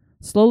ground.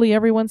 Slowly,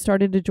 everyone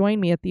started to join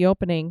me at the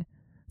opening.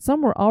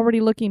 Some were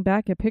already looking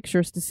back at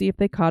pictures to see if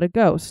they caught a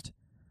ghost.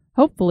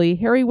 Hopefully,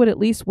 Harry would at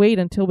least wait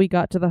until we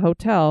got to the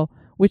hotel,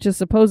 which is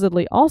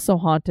supposedly also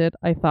haunted,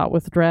 I thought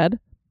with dread.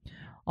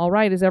 "All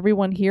right, is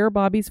everyone here?"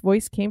 Bobby's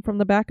voice came from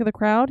the back of the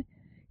crowd.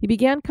 He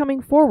began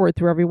coming forward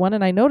through everyone,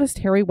 and I noticed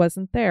Harry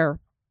wasn't there.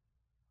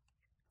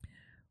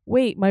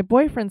 "Wait, my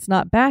boyfriend's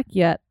not back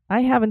yet.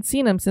 I haven't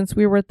seen him since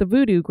we were at the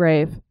voodoo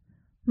grave."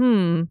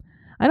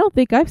 I don't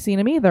think I've seen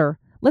him either.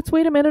 Let's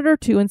wait a minute or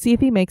two and see if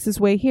he makes his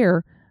way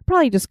here.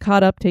 Probably just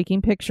caught up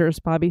taking pictures,"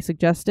 Bobby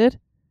suggested.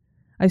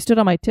 I stood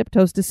on my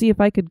tiptoes to see if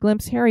I could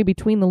glimpse Harry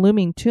between the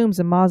looming tombs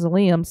and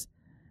mausoleums.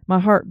 My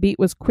heartbeat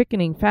was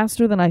quickening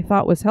faster than I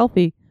thought was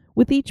healthy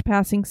with each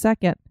passing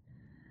second.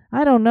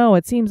 "I don't know,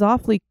 it seems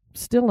awfully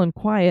still and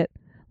quiet,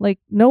 like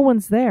no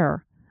one's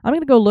there. I'm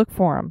going to go look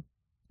for him."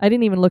 I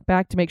didn't even look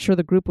back to make sure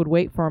the group would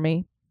wait for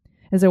me.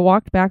 As I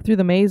walked back through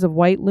the maze of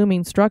white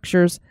looming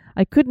structures,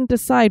 I couldn't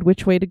decide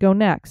which way to go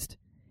next.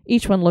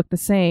 Each one looked the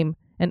same,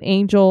 an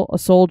angel, a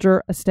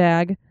soldier, a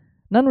stag.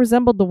 None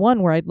resembled the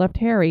one where I'd left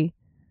Harry.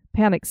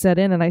 Panic set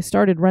in, and I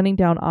started running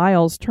down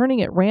aisles,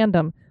 turning at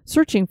random,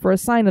 searching for a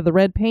sign of the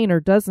red paint or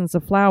dozens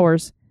of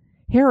flowers.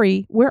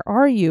 "Harry, where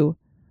are you?"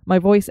 My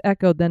voice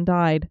echoed, then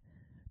died.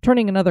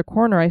 Turning another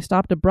corner, I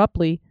stopped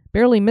abruptly,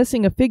 barely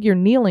missing a figure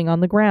kneeling on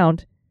the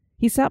ground.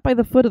 He sat by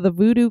the foot of the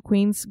voodoo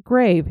queen's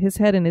grave, his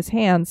head in his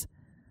hands.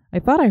 I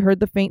thought I heard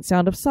the faint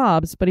sound of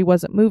sobs, but he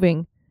wasn't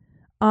moving.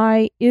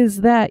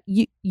 Is that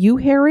you,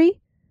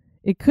 Harry?"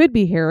 It could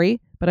be Harry,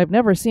 but I've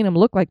never seen him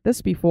look like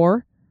this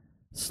before.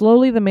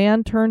 Slowly the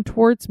man turned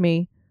towards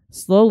me.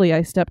 Slowly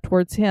I stepped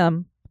towards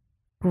him.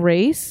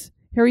 "Grace?"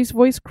 Harry's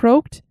voice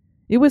croaked.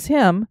 It was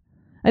him.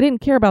 I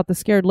didn't care about the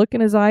scared look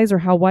in his eyes or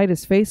how white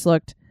his face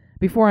looked.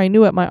 Before I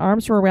knew it, my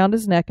arms were around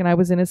his neck and I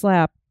was in his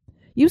lap.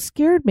 "You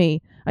scared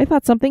me. I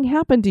thought something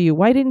happened to you.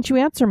 Why didn't you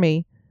answer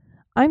me?"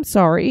 "I'm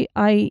sorry.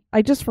 I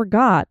just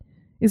forgot.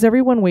 Is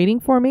everyone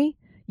waiting for me?"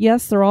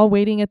 "Yes, they're all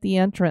waiting at the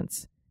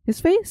entrance." His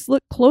face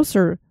looked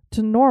closer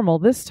to normal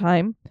this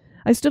time.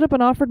 I stood up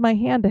and offered my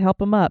hand to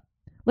help him up.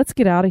 "Let's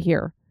get out of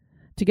here."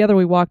 Together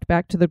we walked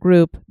back to the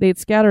group. They had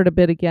scattered a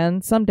bit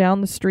again, some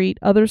down the street,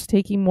 others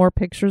taking more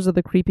pictures of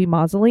the creepy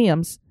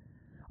mausoleums.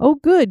 "Oh,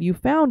 good, you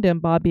found him,"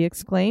 Bobby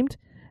exclaimed.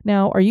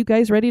 "Now, are you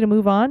guys ready to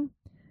move on?"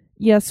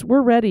 "Yes,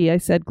 we're ready," I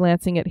said,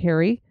 glancing at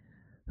Harry,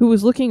 who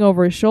was looking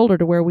over his shoulder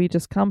to where we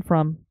just come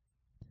from.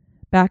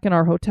 Back in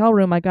our hotel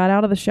room, I got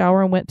out of the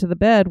shower and went to the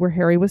bed where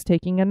Harry was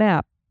taking a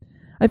nap.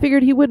 I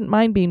figured he wouldn't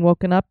mind being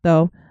woken up,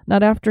 though,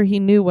 not after he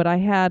knew what I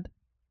had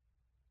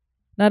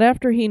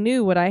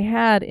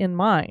in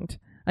mind.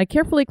 I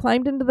carefully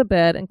climbed into the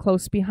bed and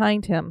close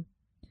behind him.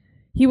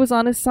 He was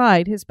on his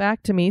side, his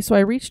back to me, so I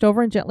reached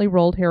over and gently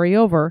rolled Harry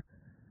over.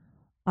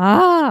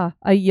 "Ah!"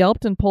 I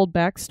yelped and pulled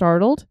back,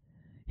 startled.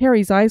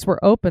 Harry's eyes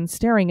were open,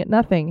 staring at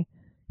nothing.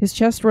 His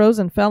chest rose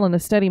and fell in a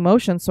steady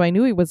motion, so I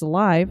knew he was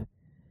alive.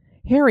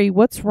 "Harry,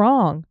 what's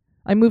wrong?"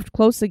 I moved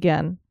close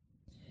again.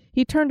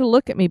 He turned to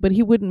look at me, but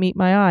he wouldn't meet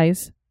my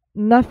eyes.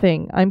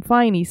 "Nothing. I'm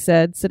fine," he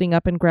said, sitting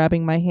up and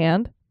grabbing my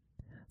hand.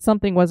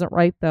 Something wasn't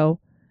right, though.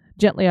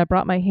 Gently, I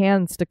brought my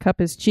hands to cup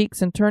his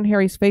cheeks and turn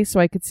Harry's face so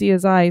I could see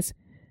his eyes.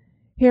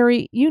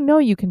 "Harry, you know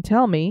you can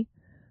tell me."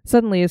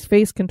 Suddenly, his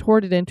face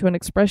contorted into an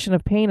expression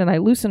of pain, and I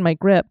loosened my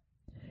grip.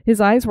 His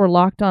eyes were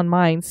locked on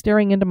mine,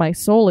 staring into my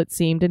soul, it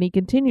seemed, and he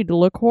continued to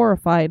look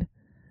horrified.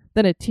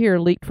 Then a tear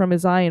leaked from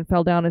his eye and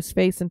fell down his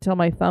face until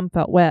my thumb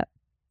felt wet.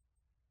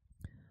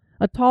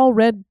 A tall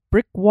red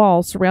brick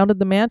wall surrounded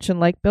the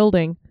mansion-like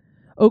building.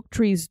 Oak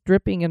trees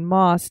dripping in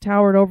moss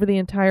towered over the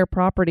entire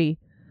property,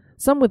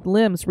 some with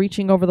limbs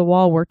reaching over the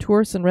wall where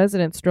tourists and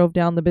residents drove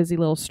down the busy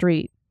little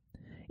street.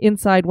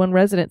 Inside, one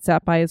resident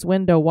sat by his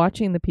window,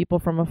 watching the people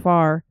from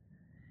afar.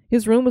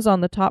 His room was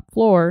on the top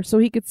floor, so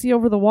he could see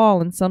over the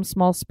wall in some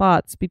small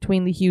spots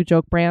between the huge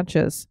oak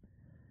branches.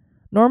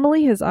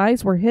 Normally, his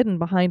eyes were hidden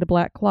behind a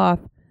black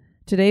cloth.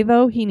 Today,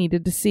 though, he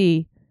needed to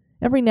see.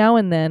 Every now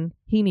and then,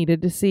 he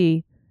needed to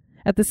see.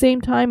 At the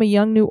same time, a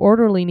young new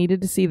orderly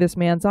needed to see this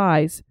man's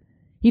eyes.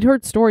 He'd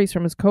heard stories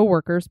from his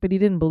co-workers, but he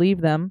didn't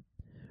believe them.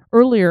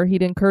 Earlier,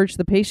 he'd encouraged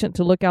the patient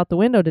to look out the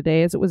window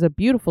today, as it was a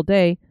beautiful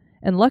day,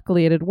 and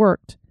luckily it had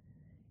worked.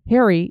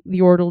 "Harry,"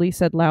 the orderly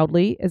said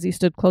loudly as he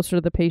stood closer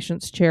to the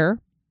patient's chair.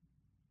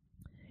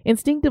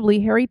 Instinctively,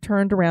 Harry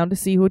turned around to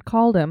see who had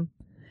called him.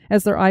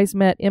 As their eyes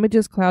met,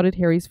 images clouded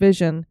Harry's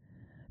vision.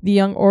 The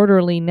young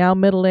orderly, now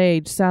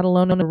middle-aged, sat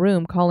alone in the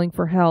room, calling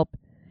for help.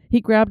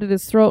 He grabbed at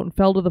his throat and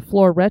fell to the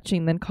floor,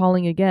 retching, then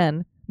calling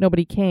again.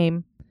 Nobody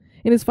came.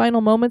 In his final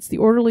moments, the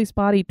orderly's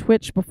body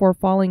twitched before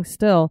falling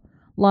still,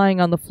 lying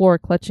on the floor,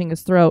 clutching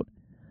his throat.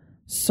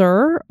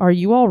 "Sir, are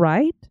you all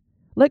right?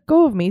 Let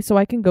go of me so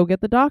I can go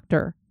get the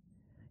doctor."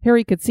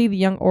 Harry could see the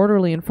young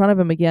orderly in front of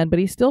him again, but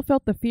he still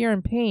felt the fear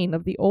and pain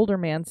of the older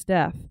man's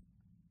death.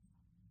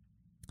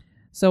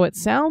 So it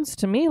sounds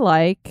to me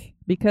like,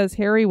 because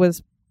Harry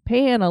was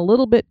paying a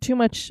little bit too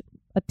much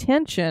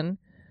attention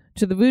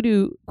to the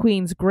voodoo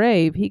queen's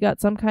grave, he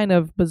got some kind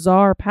of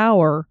bizarre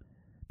power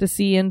to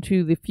see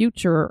into the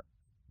future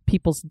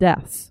people's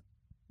deaths.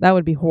 That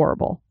would be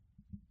horrible.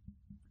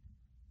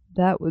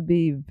 That would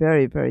be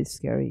very, very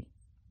scary.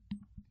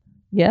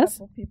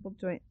 Yes? A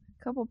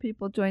couple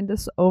people joined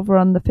us over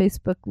on the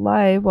Facebook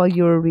Live while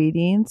you were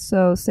reading,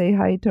 so say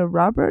hi to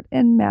Robert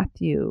and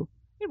Matthew.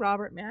 Hey,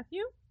 Robert,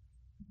 Matthew.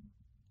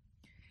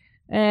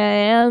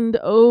 And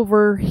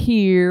over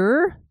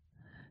here,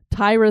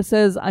 Tyra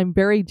says, "I'm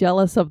very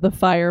jealous of the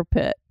fire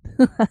pit."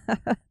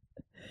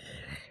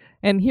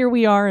 And here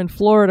we are in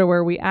Florida,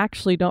 where we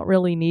actually don't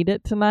really need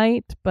it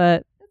tonight,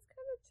 but It's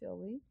kind of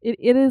chilly.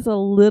 it is a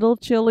little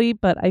chilly,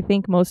 but I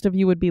think most of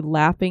you would be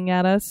laughing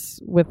at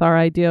us with our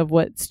idea of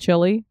what's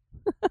chilly.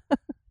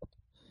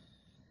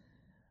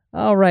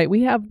 All right,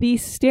 we have the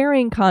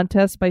staring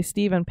contest by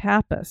Stephen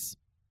Pappas.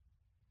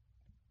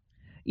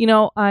 You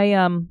know,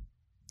 I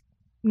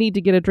need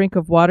to get a drink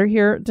of water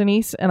here,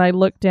 Denise, and I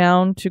looked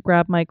down to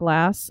grab my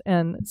glass,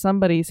 and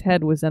somebody's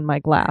head was in my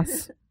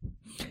glass.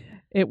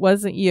 It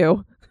wasn't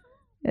you.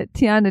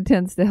 Tiana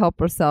tends to help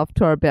herself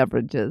to our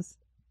beverages.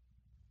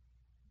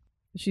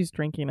 She's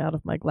drinking out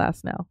of my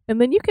glass now. And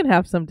then you can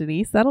have some,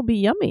 Denise. That'll be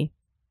yummy.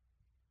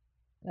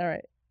 All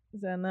right.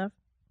 Is that enough?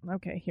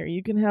 Okay, here.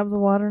 You can have the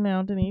water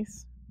now,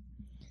 Denise.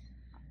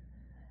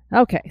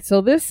 Okay,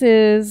 so this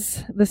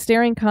is the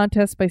staring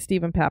contest by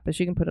Stephen Pappas.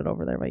 You can put it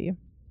over there by you.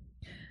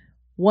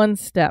 1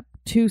 step,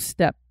 2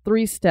 step,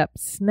 3 step,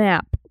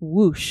 snap,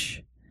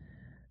 whoosh.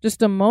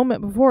 Just a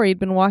moment before, he'd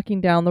been walking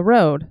down the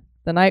road.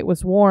 The night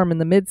was warm, and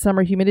the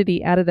midsummer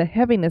humidity added a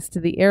heaviness to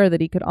the air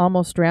that he could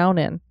almost drown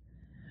in.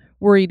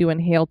 Worried to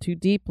inhale too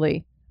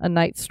deeply, a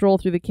night stroll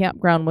through the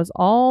campground was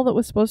all that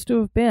was supposed to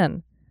have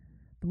been.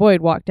 The boy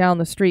had walked down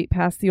the street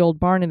past the old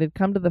barn and had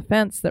come to the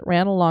fence that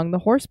ran along the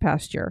horse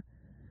pasture.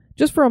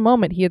 Just for a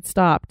moment he had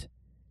stopped.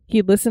 He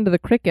had listened to the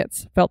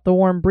crickets, felt the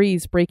warm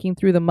breeze breaking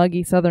through the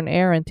muggy southern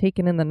air, and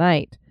taken in the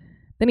night.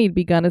 Then he had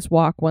begun his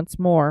walk once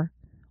more.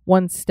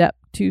 1 step,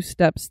 2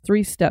 steps,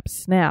 3 steps,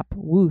 snap,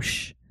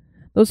 whoosh.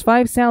 Those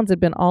 5 sounds had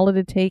been all it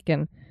had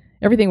taken.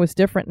 Everything was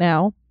different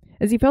now.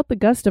 As he felt the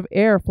gust of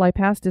air fly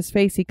past his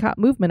face, he caught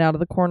movement out of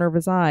the corner of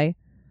his eye.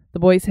 The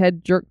boy's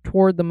head jerked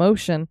toward the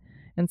motion,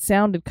 and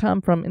sound had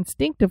come from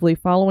instinctively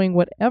following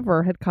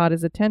whatever had caught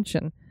his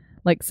attention,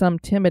 like some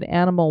timid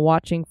animal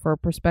watching for a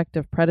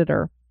prospective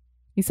predator.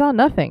 He saw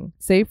nothing,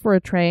 save for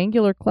a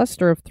triangular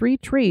cluster of 3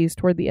 trees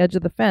toward the edge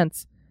of the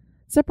fence,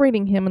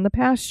 separating him and the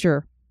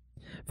pasture.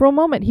 For a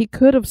moment he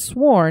could have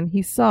sworn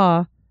he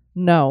saw...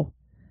 No,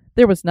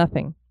 there was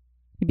nothing.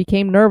 He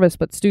became nervous,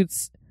 but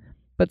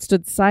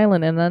stood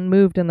silent and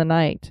unmoved in the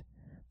night.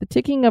 The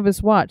ticking of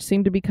his watch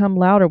seemed to become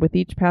louder with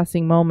each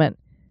passing moment.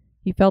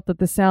 He felt that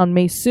the sound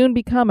may soon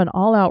become an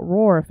all-out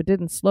roar if it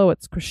didn't slow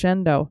its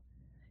crescendo.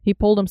 He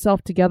pulled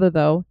himself together,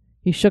 though.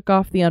 He shook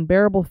off the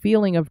unbearable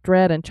feeling of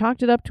dread and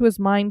chalked it up to his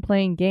mind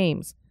playing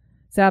games,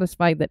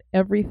 satisfied that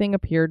everything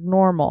appeared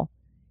normal.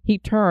 He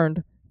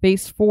turned,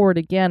 faced forward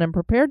again, and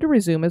prepared to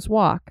resume his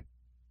walk.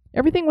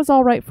 Everything was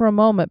all right for a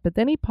moment, but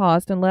then he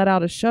paused and let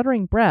out a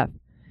shuddering breath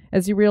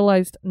as he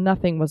realized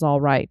nothing was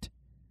all right.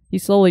 He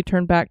slowly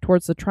turned back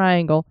towards the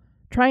triangle,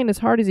 trying as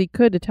hard as he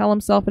could to tell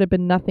himself it had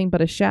been nothing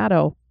but a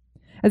shadow.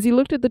 As he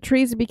looked at the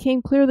trees, it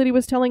became clear that he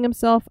was telling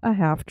himself a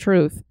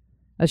half-truth.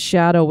 A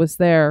shadow was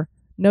there,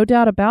 no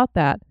doubt about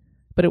that,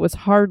 but it was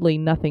hardly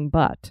nothing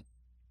but.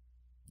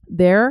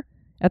 There,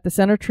 at the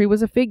center tree,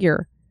 was a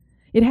figure.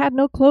 It had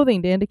no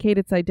clothing to indicate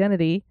its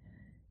identity.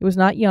 It was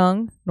not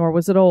young, nor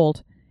was it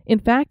old. In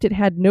fact, it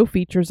had no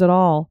features at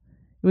all.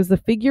 It was the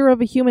figure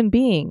of a human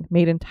being,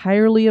 made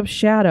entirely of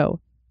shadow,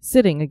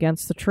 sitting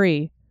against the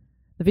tree.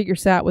 The figure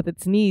sat with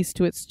its knees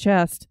to its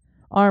chest,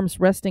 arms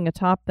resting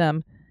atop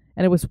them,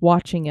 and it was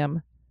watching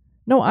him.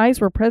 No eyes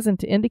were present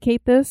to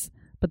indicate this,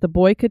 but the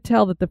boy could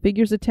tell that the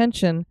figure's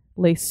attention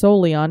lay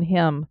solely on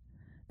him.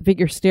 The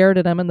figure stared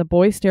at him, and the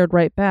boy stared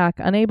right back,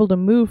 unable to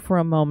move for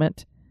a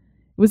moment.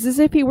 It was as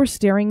if he were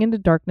staring into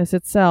darkness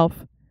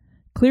itself.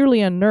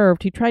 Clearly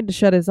unnerved, he tried to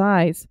shut his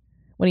eyes.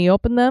 When he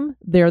opened them,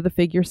 there the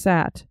figure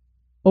sat.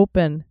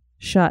 Open,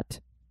 shut,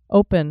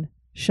 open,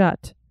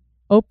 shut,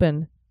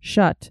 open,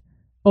 shut,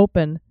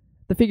 open.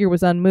 The figure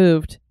was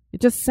unmoved. It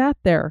just sat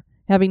there,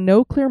 having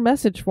no clear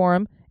message for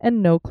him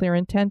and no clear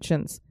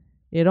intentions.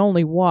 It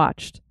only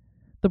watched.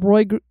 The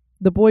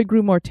boy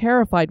grew more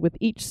terrified with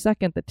each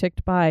second that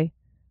ticked by.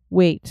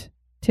 Wait.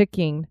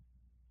 Ticking.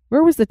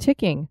 Where was the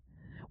ticking?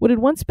 What had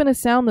once been a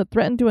sound that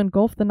threatened to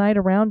engulf the night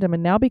around him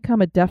had now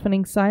become a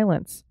deafening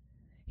silence.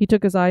 He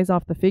took his eyes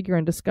off the figure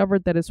and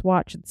discovered that his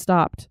watch had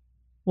stopped.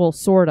 Well,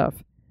 sort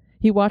of.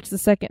 He watched the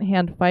second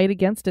hand fight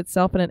against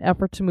itself in an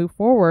effort to move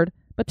forward,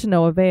 but to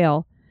no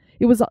avail.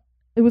 It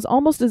was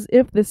almost as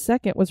if this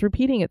second was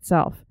repeating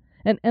itself,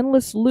 an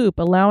endless loop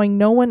allowing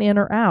no one in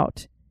or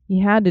out. He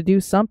had to do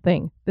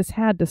something. This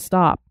had to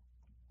stop.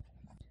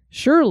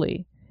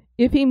 Surely,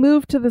 if he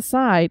moved to the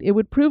side, it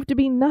would prove to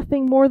be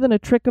nothing more than a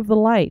trick of the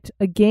light,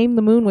 a game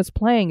the moon was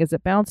playing as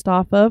it bounced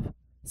off of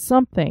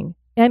something,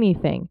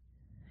 anything.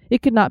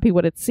 It could not be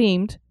what it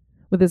seemed.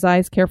 With his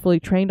eyes carefully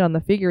trained on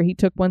the figure, he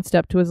took one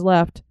step to his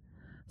left.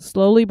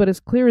 Slowly, but as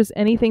clear as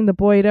anything the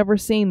boy had ever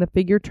seen, the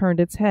figure turned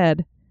its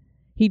head.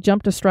 He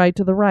jumped a stride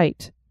to the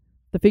right.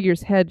 The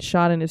figure's head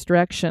shot in his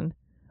direction.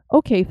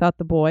 Okay, thought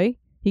the boy.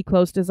 He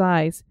closed his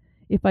eyes.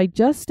 If I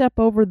just step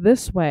over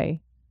this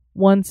way.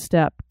 1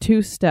 step,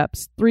 2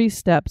 steps, 3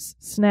 steps,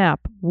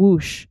 snap,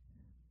 whoosh.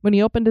 When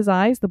he opened his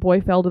eyes, the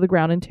boy fell to the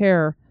ground in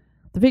terror.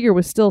 The figure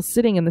was still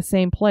sitting in the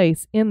same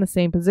place, in the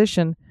same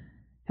position.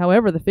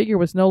 However, the figure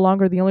was no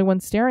longer the only one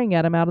staring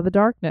at him out of the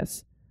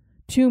darkness.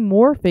 2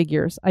 more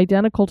figures,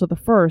 identical to the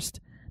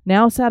first,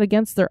 now sat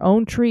against their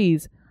own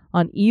trees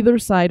on either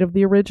side of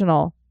the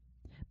original.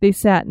 They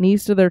sat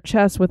knees to their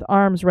chests with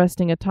arms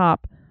resting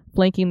atop,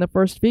 flanking the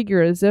first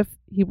figure as if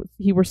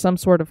he were some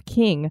sort of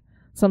king,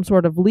 some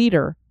sort of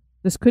leader.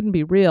 This couldn't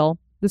be real.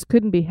 This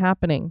couldn't be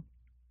happening.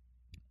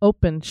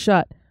 Open,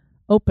 shut,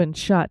 open,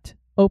 shut,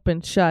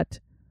 open, shut,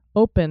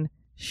 open,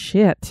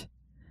 shit.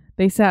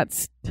 They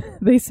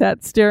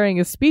sat staring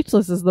as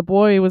speechless as the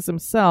boy was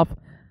himself,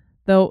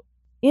 though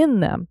in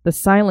them the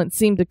silence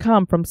seemed to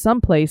come from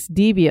someplace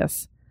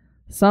devious,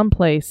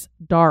 someplace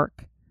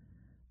dark.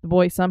 The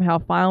boy somehow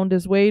found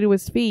his way to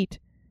his feet.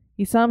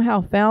 He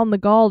somehow found the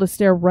gall to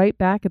stare right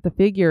back at the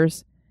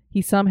figures.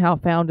 He somehow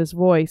found his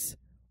voice.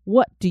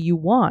 "What do you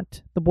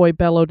want?" the boy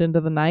bellowed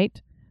into the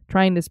night,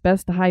 trying his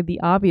best to hide the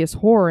obvious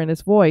horror in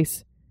his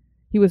voice.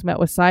 He was met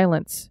with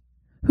silence.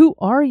 "Who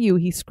are you?"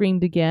 he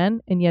screamed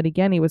again, and yet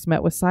again he was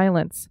met with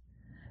silence.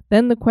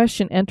 Then the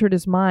question entered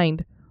his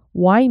mind.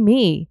 "Why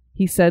me?"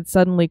 he said,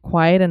 suddenly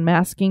quiet and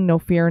masking no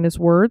fear in his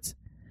words.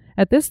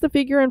 At this the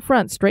figure in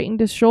front straightened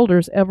his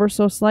shoulders ever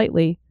so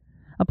slightly.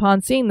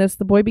 Upon seeing this,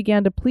 the boy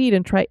began to plead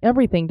and try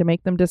everything to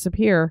make them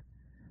disappear.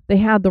 They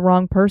had the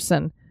wrong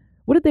person.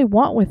 What did they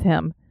want with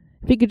him?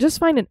 If he could just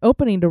find an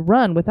opening to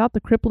run without the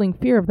crippling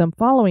fear of them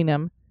following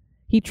him.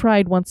 He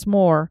tried once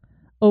more.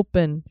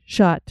 Open,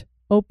 shut,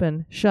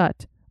 open,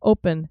 shut,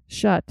 open,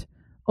 shut,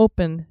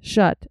 open,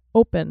 shut,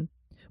 open.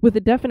 With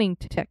a deafening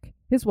tick,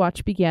 his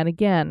watch began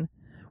again.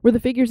 Where the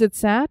figures had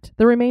sat,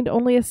 there remained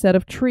only a set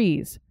of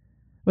trees.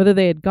 Whether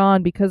they had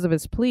gone because of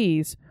his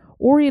pleas,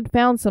 or he had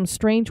found some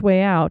strange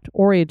way out,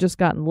 or he had just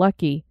gotten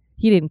lucky,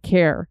 he didn't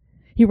care.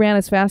 He ran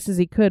as fast as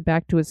he could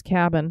back to his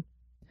cabin.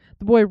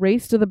 The boy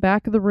raced to the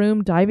back of the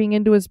room, diving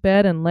into his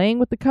bed and laying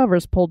with the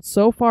covers pulled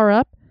so far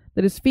up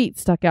that his feet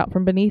stuck out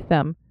from beneath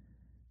them,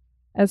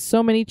 as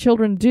so many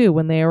children do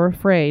when they are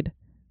afraid.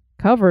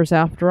 Covers,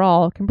 after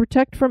all, can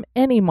protect from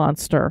any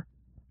monster.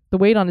 The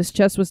weight on his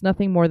chest was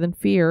nothing more than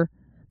fear.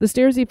 The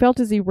stares he felt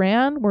as he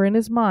ran were in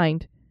his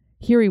mind.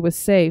 Here he was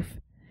safe.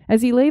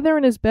 As he lay there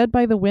in his bed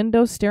by the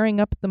window, staring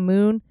up at the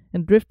moon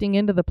and drifting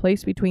into the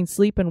place between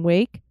sleep and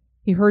wake,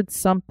 he heard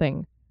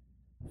something.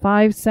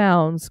 5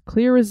 sounds,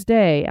 clear as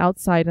day,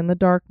 outside in the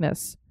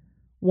darkness.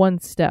 1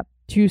 step,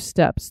 2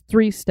 steps,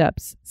 3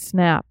 steps,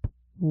 snap,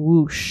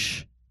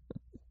 whoosh.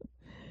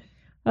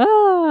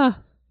 Ah!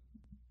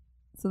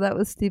 So that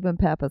was Stephen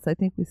Pappas. I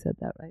think we said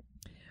that right.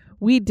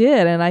 We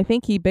did, and I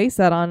think he based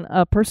that on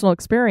a personal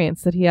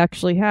experience that he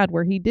actually had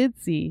where he did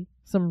see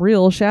some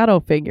real shadow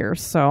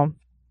figures, so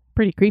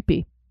pretty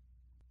creepy.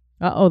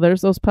 Uh-oh,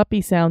 there's those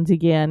puppy sounds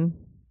again.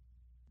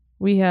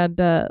 We had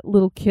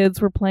little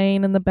kids were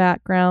playing in the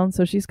background,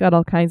 so she's got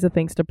all kinds of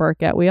things to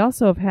bark at. We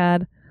also have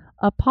had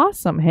a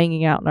possum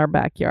hanging out in our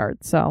backyard,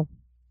 so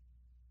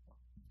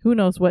who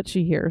knows what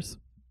she hears.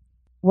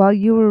 While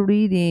you were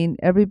reading,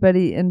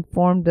 everybody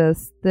informed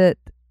us that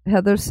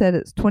Heather said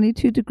it's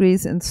 22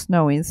 degrees and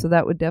snowing, so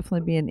that would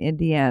definitely be in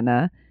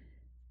Indiana.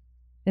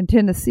 In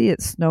Tennessee,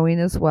 it's snowing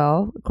as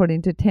well,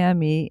 according to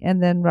Tammy.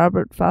 And then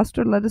Robert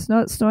Foster let us know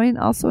it's snowing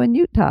also in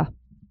Utah.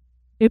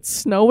 It's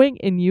snowing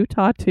in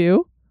Utah,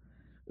 too?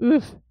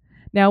 Oof.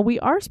 Now, we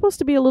are supposed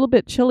to be a little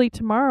bit chilly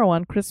tomorrow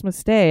on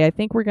Christmas Day. I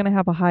think we're going to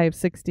have a high of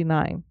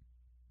 69.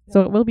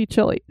 So it will be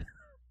chilly.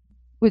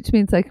 Which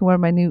means I can wear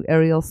my new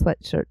Ariel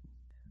sweatshirt.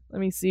 Let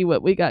me see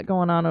what we got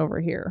going on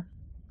over here.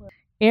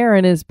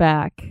 Aaron is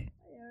back.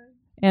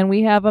 And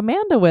we have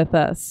Amanda with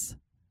us.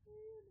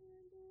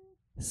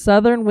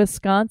 Southern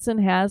Wisconsin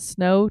has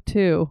snow,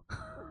 too.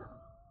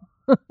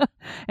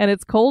 And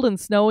it's cold and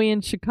snowy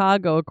in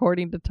Chicago,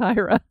 according to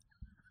Tyra.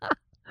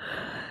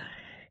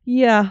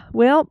 Yeah,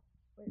 well,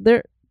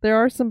 there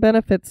are some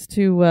benefits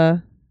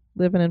to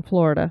living in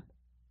Florida.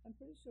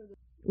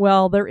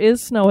 Well, there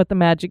is snow at the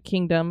Magic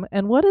Kingdom.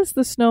 And what is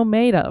the snow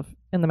made of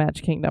in the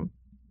Magic Kingdom?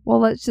 Well,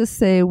 let's just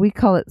say we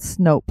call it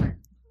Snope.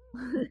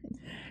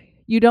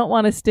 You don't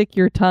want to stick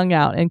your tongue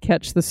out and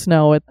catch the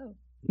snow at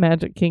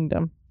Magic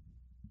Kingdom.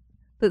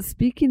 But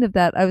speaking of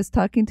that, I was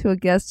talking to a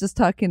guest just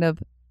talking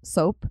of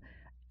soap,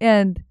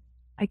 and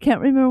I can't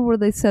remember where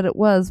they said it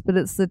was, but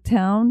it's the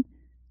town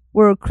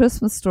where A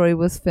Christmas Story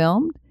was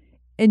filmed,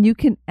 and you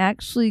can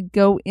actually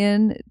go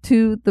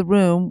into the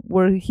room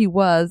where he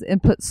was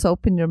and put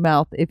soap in your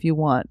mouth if you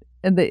want.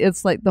 And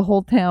it's like the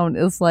whole town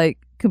is like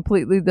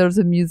completely, there's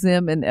a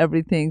museum and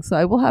everything. So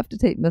I will have to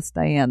take Miss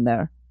Diane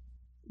there.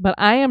 But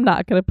I am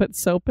not going to put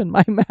soap in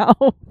my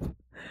mouth.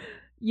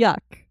 Yuck.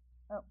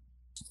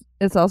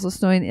 It's also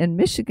snowing in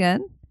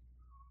Michigan.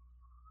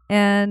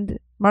 And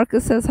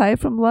Marcus says hi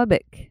from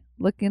Lubbock.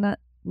 Looking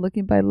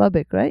by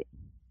Lubbock, right?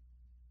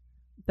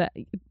 That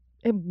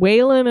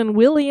Waylon and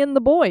Willie and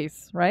the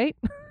boys, right?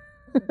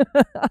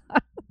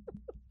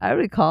 I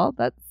recall.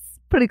 That's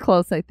pretty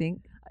close, I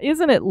think.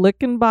 Isn't it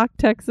Lickenbach,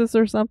 Texas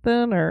or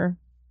something? Or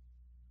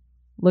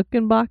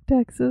Lickenbach,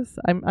 Texas?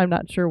 I'm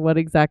not sure what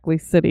exactly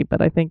city,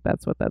 but I think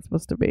that's what that's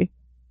supposed to be.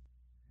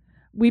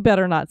 We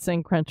better not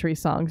sing country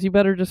songs. You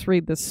better just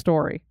read this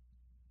story.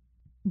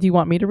 Do you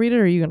want me to read it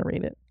or are you going to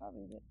read it? I'll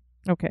read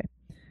it. Okay.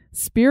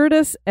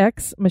 Spiritus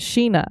Ex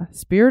Machina,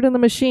 Spirit in the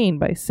Machine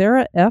by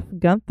Sarah F.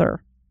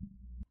 Gunther.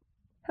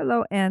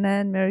 Hello, Anna,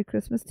 and Merry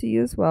Christmas to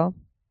you as well.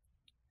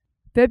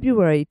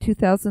 February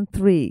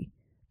 2003.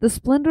 The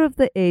splendor of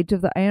the age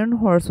of the Iron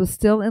Horse was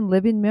still in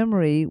living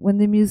memory when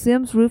the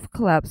museum's roof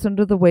collapsed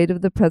under the weight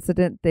of the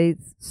President Day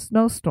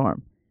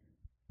snowstorm.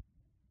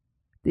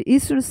 The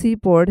eastern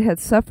seaboard had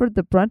suffered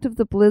the brunt of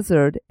the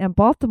blizzard, and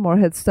Baltimore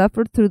had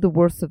suffered through the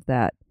worst of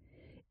that.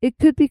 It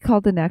could be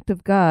called an act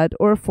of God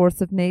or a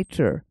force of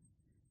nature.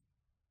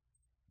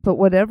 But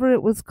whatever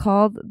it was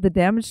called, the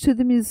damage to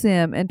the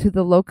museum and to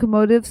the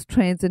locomotives,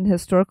 trains, and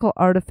historical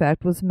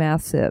artifact was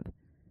massive.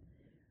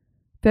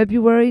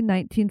 February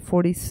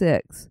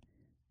 1946.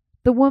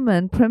 The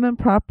woman, prim and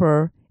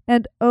proper,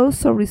 and oh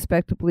so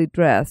respectably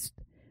dressed,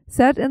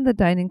 sat in the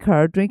dining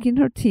car drinking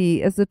her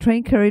tea as the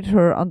train carried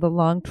her on the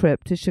long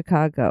trip to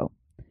Chicago.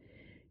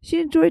 She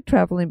enjoyed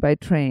traveling by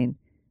train.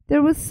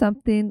 There was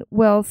something,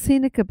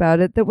 scenic about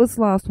it that was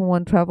lost when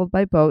one traveled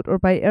by boat or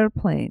by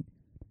airplane.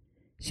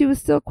 She was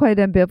still quite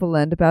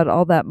ambivalent about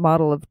all that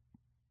model of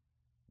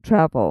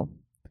travel.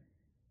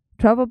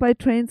 Travel by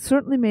train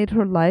certainly made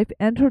her life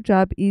and her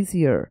job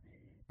easier.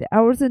 The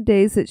hours and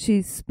days that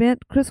she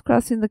spent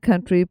crisscrossing the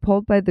country,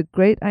 pulled by the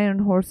great iron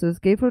horses,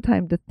 gave her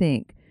time to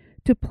think,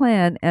 to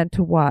plan, and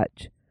to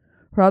watch.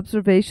 Her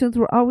observations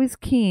were always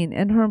keen,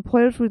 and her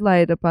employers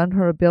relied upon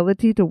her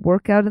ability to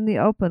work out in the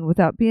open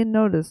without being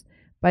noticed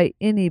by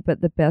any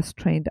but the best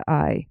trained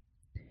eye.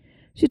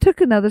 She took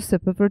another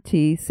sip of her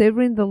tea,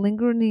 savoring the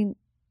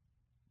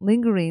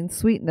lingering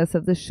sweetness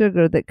of the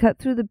sugar that cut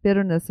through the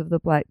bitterness of the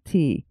black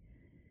tea.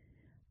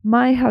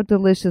 My, how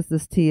delicious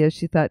this tea is,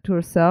 she thought to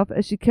herself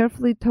as she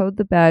carefully towed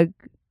the bag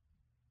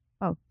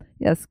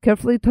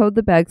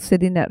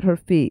sitting at her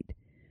feet.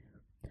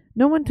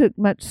 No one took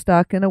much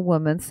stock in a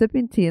woman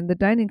sipping tea in the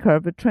dining car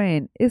of a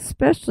train,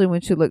 especially when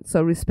she looked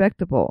so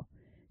respectable.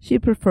 She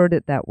preferred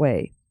it that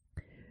way.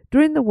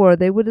 During the war,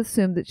 they would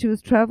assume that she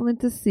was traveling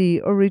to see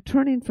or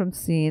returning from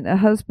seeing a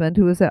husband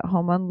who was at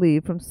home on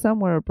leave from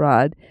somewhere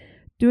abroad,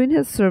 doing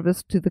his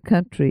service to the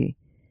country.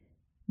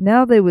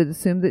 Now they would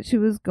assume that she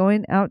was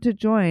going out to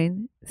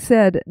join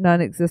said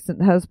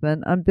non-existent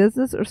husband on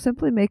business or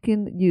simply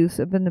making use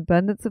of an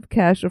abundance of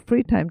cash or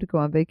free time to go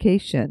on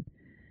vacation.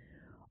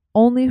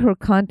 Only her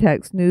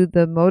contacts knew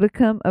the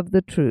modicum of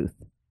the truth.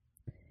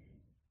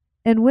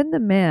 And when the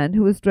man,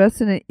 who was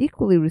dressed in an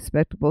equally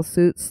respectable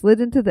suit,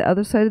 slid into the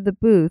other side of the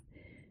booth,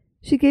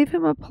 she gave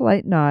him a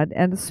polite nod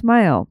and a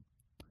smile.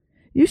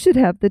 "You should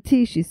have the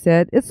tea," she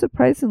said. "It's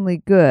surprisingly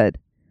good."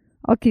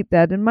 "I'll keep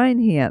that in mind,"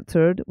 he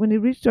answered, when he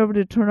reached over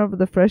to turn over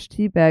the fresh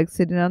tea bag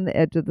sitting on the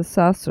edge of the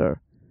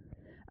saucer.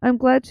 "I'm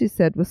glad," she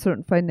said with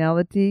certain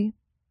finality,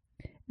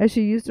 as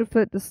she used her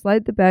foot to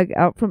slide the bag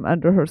out from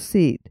under her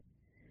seat.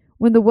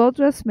 When the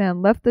well-dressed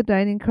man left the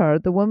dining car,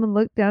 the woman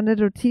looked down at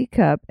her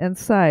teacup and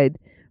sighed,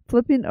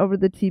 flipping over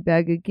the tea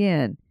bag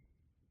again.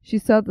 She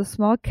saw the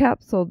small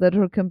capsule that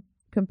her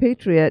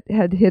compatriot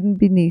had hidden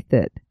beneath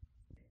it.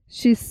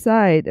 She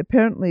sighed.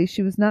 Apparently,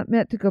 she was not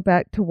meant to go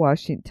back to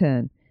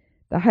Washington.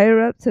 The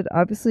higher-ups had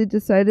obviously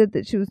decided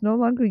that she was no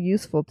longer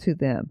useful to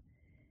them.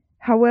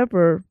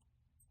 However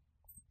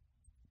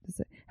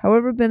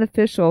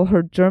beneficial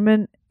her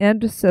German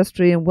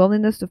ancestry and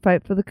willingness to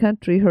fight for the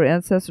country her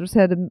ancestors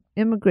had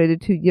immigrated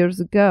to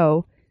years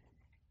ago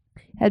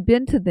had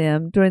been to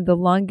them during the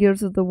long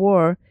years of the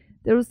war,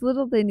 there was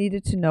little they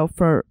needed to know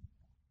for.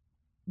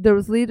 There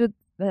was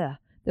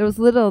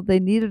little they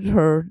needed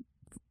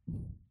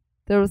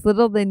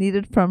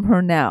from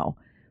her now.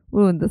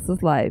 Ooh, and this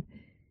is live.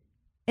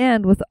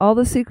 And with all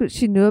the secrets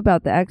she knew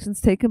about the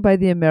actions taken by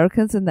the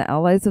Americans and the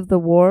allies of the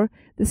war,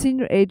 the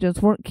senior agents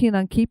weren't keen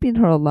on keeping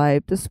her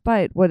alive,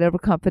 despite whatever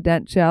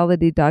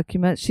confidentiality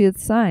documents she had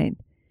signed.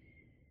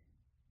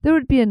 There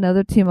would be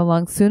another team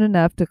along soon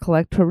enough to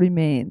collect her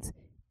remains,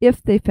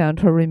 if they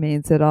found her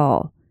remains at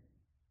all.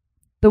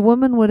 The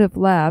woman would have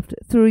laughed.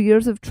 Through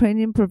years of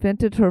training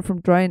prevented her from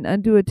drawing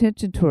undue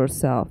attention to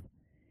herself.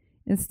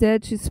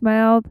 Instead, she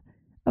smiled,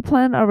 a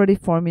plan already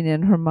forming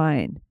in her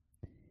mind.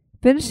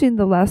 Finishing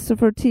the last of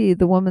her tea,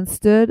 the woman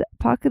stood,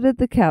 pocketed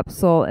the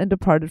capsule, and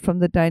departed from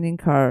the dining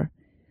car,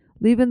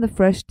 leaving the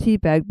fresh tea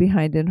bag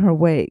behind in her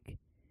wake.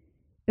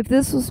 If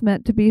this was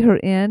meant to be her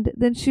end,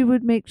 then she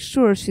would make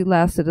sure she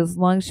lasted as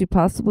long as she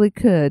possibly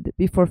could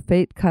before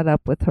fate caught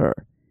up with her.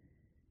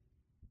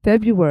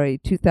 February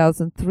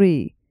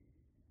 2003.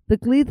 The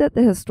glee that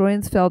the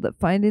historians felt at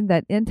finding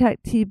that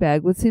intact tea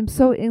bag would seem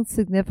so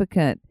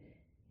insignificant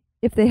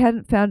if they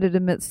hadn't found it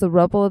amidst the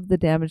rubble of the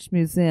damaged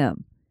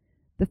museum.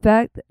 The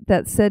fact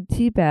that said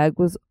tea bag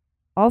was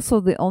also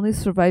the only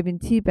surviving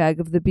tea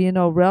bag of the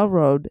B&O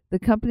Railroad, the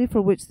company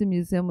for which the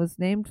museum was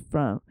named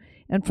from,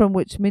 and from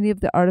which many of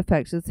the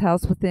artifacts its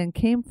house within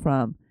came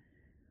from.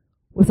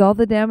 With all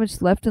the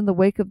damage left in the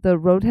wake of the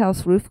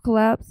roadhouse roof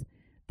collapse,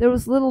 there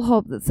was little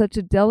hope that such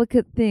a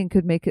delicate thing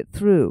could make it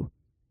through.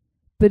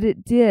 But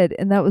it did,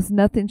 and that was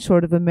nothing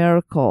short of a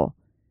miracle.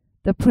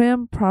 The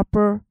prim,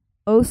 proper,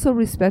 so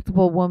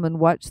respectable woman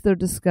watched their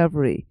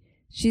discovery.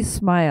 She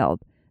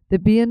smiled. The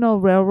B&O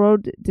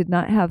Railroad did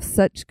not have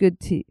such good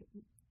tea.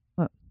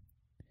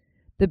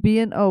 The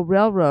B&O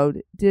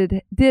Railroad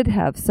did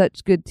have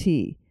such good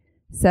tea.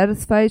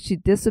 Satisfied, she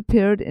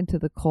disappeared into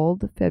the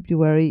cold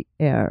February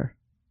air.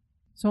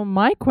 So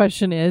my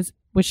question is,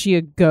 was she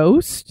a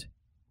ghost?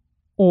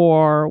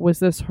 Or was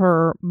this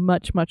her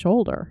much, much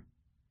older?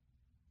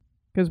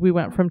 Because we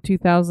went from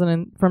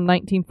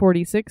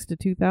 1946 to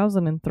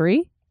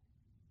 2003.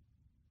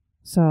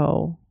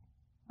 So,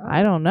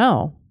 I don't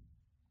know.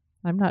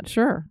 I'm not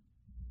sure.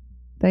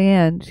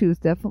 Diane, she was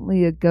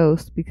definitely a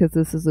ghost because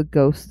this is a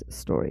ghost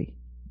story.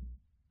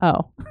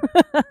 Oh.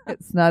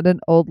 It's not an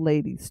old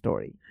lady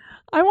story.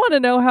 I want to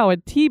know how a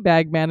tea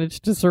bag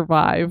managed to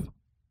survive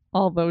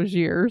all those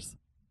years.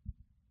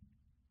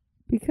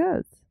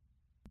 Because.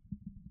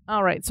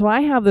 All right, so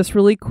I have this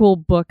really cool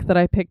book that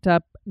I picked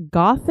up,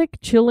 Gothic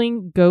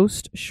Chilling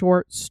Ghost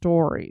Short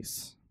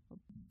Stories.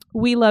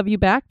 We love you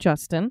back,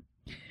 Justin.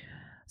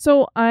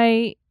 So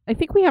I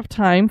think we have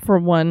time for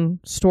one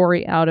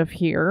story out of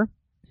here.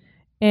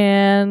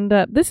 And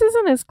this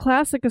isn't as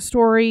classic a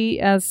story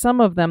as some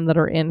of them that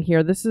are in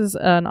here. This is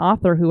an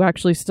author who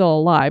actually is still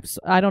alive.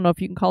 So I don't know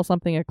if you can call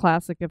something a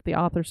classic if the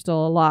author's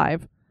still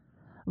alive.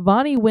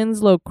 Vonnie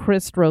Winslow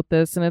Christ wrote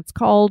this, and it's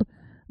called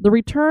The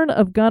Return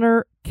of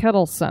Gunnar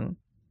Kettleson.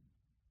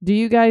 Do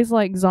you guys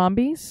like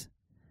zombies?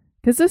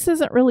 Because this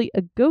isn't really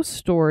a ghost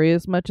story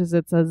as much as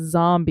it's a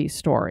zombie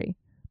story.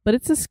 But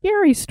it's a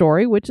scary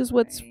story, which is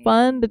what's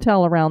fun to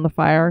tell around the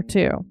fire,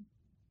 too.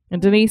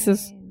 And Denise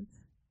is...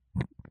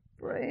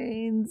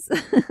 Brains.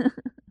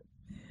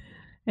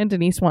 And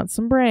Denise wants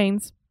some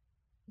brains.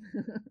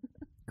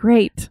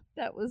 Great.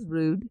 That was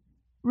rude.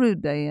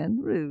 Rude, Diane.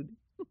 Rude.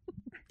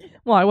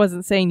 Well, I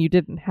wasn't saying you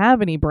didn't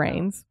have any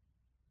brains.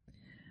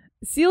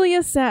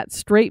 Celia sat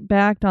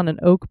straight-backed on an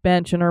oak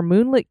bench in her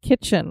moonlit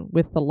kitchen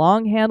with the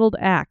long-handled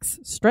axe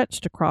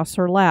stretched across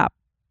her lap,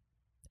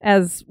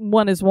 as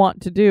one is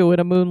wont to do in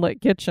a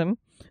moonlit kitchen.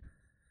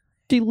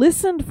 She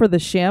listened for the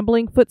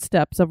shambling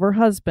footsteps of her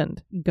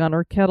husband,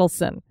 Gunnar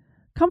Kettleson,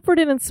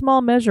 comforted in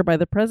small measure by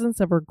the presence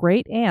of her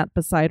great aunt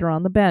beside her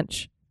on the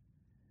bench.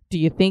 Do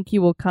you think he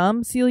will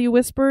come? Celia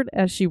whispered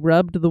as she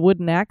rubbed the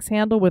wooden axe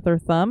handle with her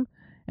thumb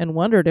and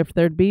wondered if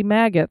there'd be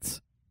maggots.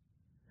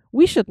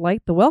 We should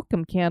light the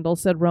welcome candle,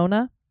 said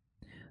Rona.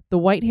 The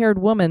white-haired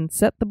woman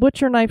set the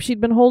butcher knife she'd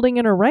been holding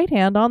in her right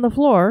hand on the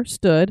floor,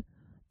 stood,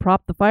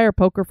 propped the fire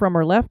poker from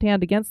her left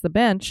hand against the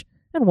bench,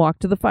 and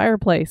walked to the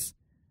fireplace.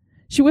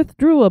 She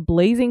withdrew a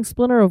blazing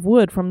splinter of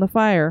wood from the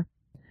fire.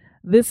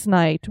 This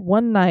night,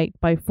 one night,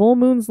 by full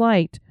moon's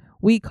light,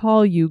 we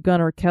call you,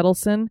 Gunnar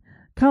Kettleson.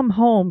 Come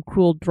home,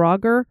 cruel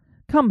Draugr.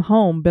 Come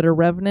home, bitter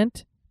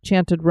revenant,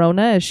 chanted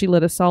Rona as she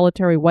lit a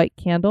solitary white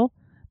candle,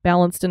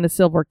 balanced in a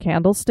silver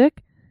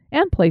candlestick,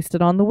 and placed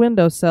it on the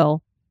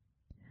window-sill.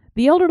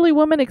 The elderly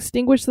woman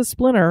extinguished the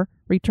splinter,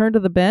 returned to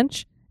the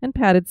bench, and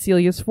patted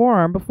Celia's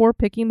forearm before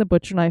picking the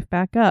butcher knife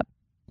back up.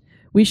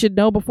 We should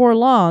know before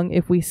long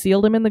if we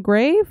sealed him in the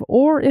grave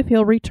or if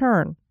he'll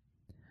return.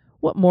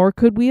 What more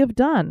could we have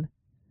done?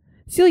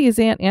 Celia's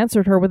aunt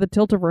answered her with a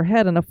tilt of her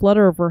head and a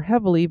flutter of her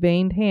heavily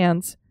veined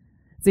hands.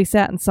 As they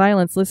sat in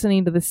silence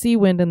listening to the sea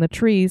wind in the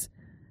trees,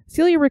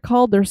 Celia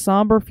recalled their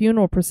somber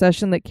funeral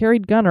procession that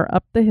carried Gunnar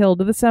up the hill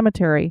to the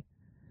cemetery.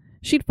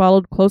 She'd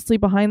followed closely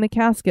behind the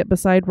casket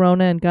beside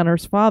Rona and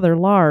Gunnar's father,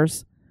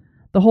 Lars.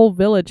 The whole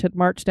village had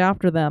marched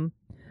after them.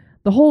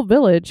 The whole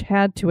village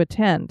had to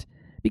attend,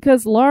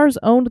 because Lars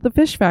owned the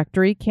fish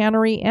factory,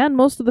 cannery, and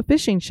most of the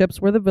fishing ships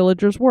where the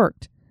villagers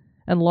worked,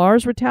 and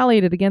Lars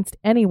retaliated against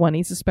anyone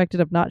he suspected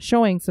of not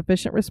showing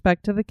sufficient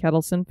respect to the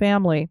Kettleson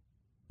family.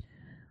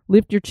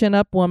 Lift your chin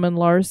up, woman,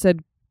 Lars said.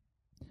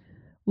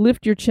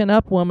 Lift your chin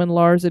up, woman,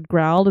 Lars had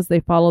growled as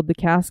they followed the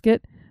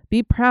casket.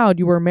 Be proud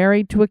you were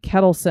married to a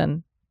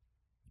Kettleson.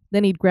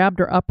 Then he'd grabbed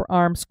her upper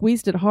arm,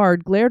 squeezed it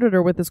hard, glared at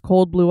her with his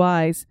cold blue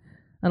eyes.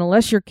 And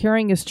unless you're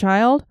carrying his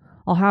child,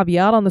 I'll have you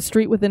out on the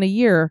street within a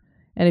year,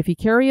 and if you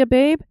carry a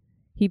babe,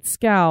 he'd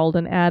scowled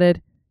and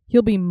added,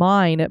 he'll be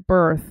mine at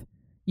birth.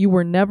 You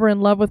were never in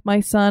love with my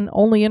son,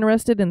 only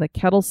interested in the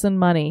Kettleson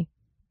money.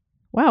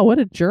 Wow, what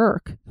a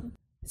jerk.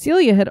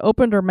 Celia had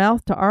opened her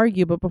mouth to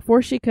argue, but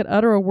before she could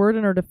utter a word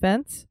in her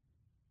defense,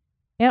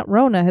 Aunt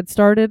Rona had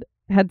stared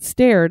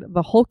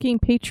the hulking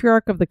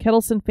patriarch of the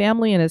Kettleson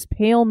family in his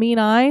pale, mean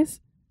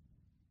eyes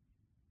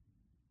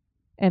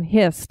and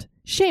hissed,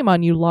 Shame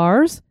on you,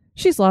 Lars.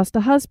 She's lost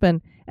a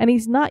husband, and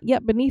he's not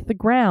yet beneath the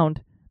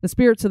ground. The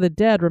spirits of the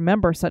dead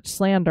remember such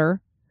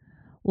slander.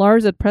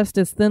 Lars had pressed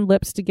his thin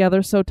lips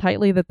together so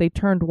tightly that they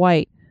turned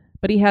white,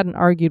 but he hadn't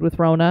argued with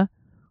Rona,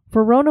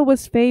 for Rona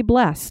was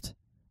fey-blessed.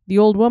 The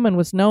old woman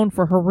was known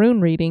for her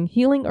rune reading,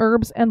 healing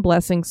herbs, and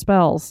blessing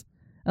spells,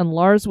 and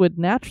Lars would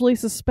naturally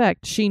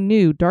suspect she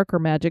knew darker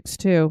magics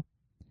too.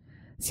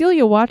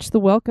 Celia watched the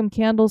welcome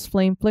candle's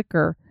flame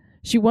flicker.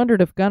 She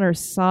wondered if Gunnar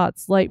saw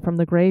its light from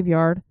the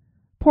graveyard.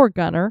 Poor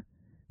Gunnar.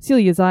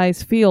 Celia's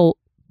eyes filled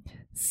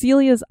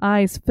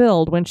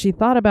when she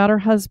thought about her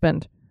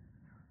husband.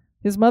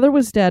 His mother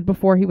was dead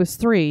before he was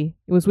 3.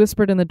 It was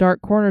whispered in the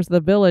dark corners of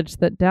the village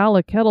that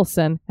Dalla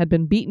Kettleson had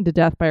been beaten to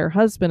death by her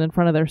husband in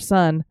front of their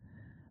son,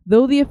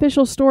 though the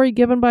official story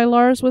given by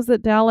Lars was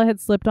that Dalla had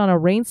slipped on a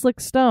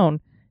rain-slicked stone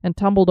and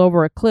tumbled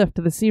over a cliff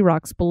to the sea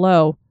rocks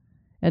below,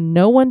 and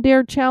no one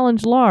dared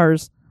challenge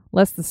Lars,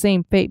 lest the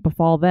same fate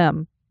befall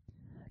them.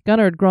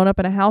 Gunnar had grown up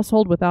in a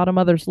household without a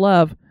mother's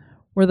love,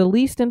 where the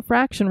least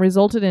infraction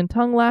resulted in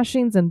tongue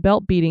lashings and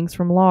belt beatings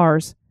from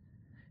Lars.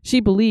 She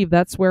believed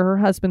that's where her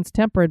husband's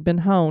temper had been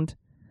honed.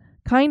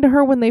 Kind to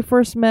her when they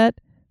first met,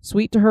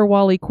 sweet to her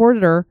while he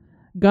courted her,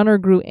 Gunnar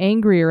grew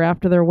angrier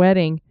after their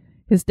wedding.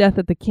 His death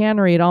at the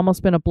cannery had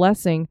almost been a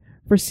blessing,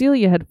 for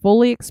Celia had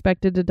fully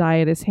expected to die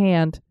at his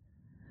hand.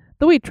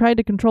 Though he tried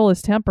to control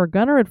his temper,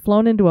 Gunnar had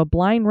flown into a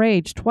blind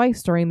rage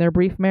twice during their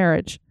brief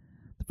marriage.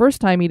 The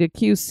first time he'd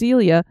accused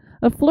Celia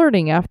of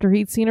flirting after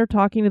he'd seen her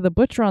talking to the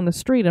butcher on the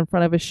street in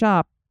front of his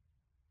shop.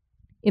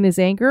 In his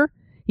anger,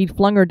 he'd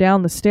flung her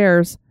down the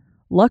stairs.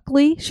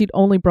 Luckily, she'd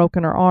only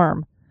broken her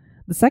arm.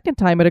 The second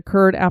time it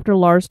occurred after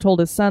Lars told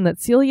his son that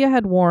Celia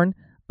had worn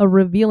a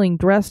revealing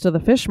dress to the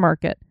fish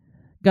market.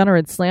 Gunnar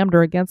had slammed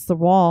her against the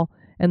wall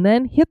and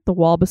then hit the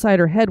wall beside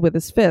her head with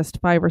his fist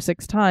 5 or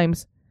 6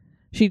 times.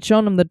 She'd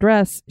shown him the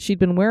dress she'd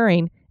been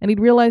wearing, and he'd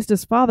realized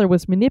his father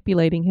was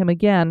manipulating him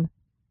again.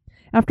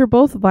 After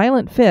both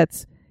violent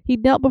fits,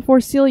 he'd knelt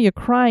before Celia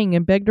crying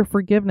and begged her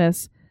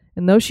forgiveness,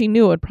 and though she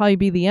knew it would probably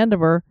be the end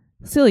of her,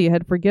 Celia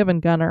had forgiven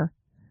Gunnar.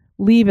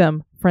 Leave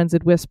him, friends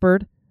had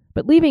whispered,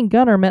 but leaving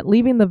Gunnar meant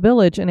leaving the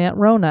village and Aunt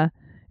Rona,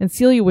 and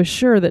Celia was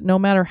sure that no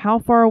matter how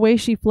far away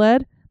she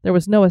fled, there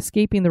was no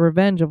escaping the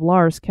revenge of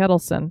Lars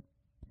Kettleson.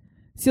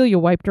 Celia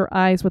wiped her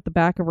eyes with the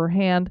back of her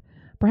hand.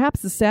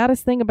 Perhaps the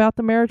saddest thing about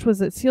the marriage was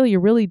that Celia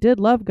really did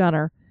love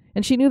Gunnar,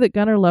 and she knew that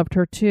Gunnar loved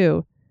her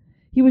too.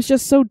 He was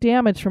just so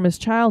damaged from his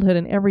childhood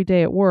and every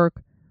day at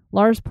work.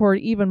 Lars poured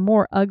even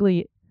more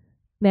ugly,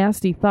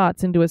 nasty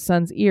thoughts into his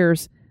son's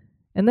ears.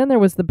 And then there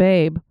was the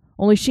babe.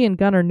 Only she and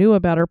Gunnar knew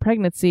about her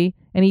pregnancy,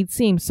 and he'd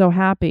seemed so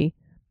happy.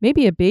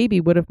 Maybe a baby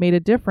would have made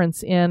a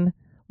difference in...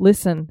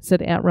 Listen,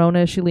 said Aunt Rona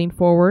as she leaned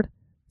forward.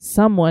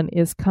 Someone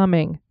is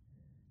coming.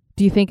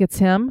 Do you think it's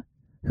him?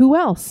 Who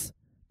else?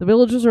 The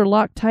villagers are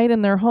locked tight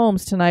in their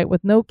homes tonight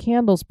with no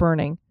candles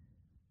burning.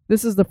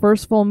 This is the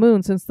first full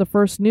moon since the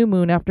first new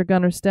moon after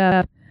Gunnar's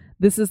death.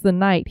 This is the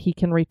night he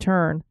can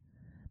return.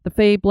 The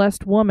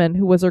fey-blessed woman,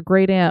 who was her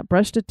great-aunt,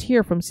 brushed a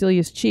tear from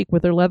Celia's cheek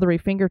with her leathery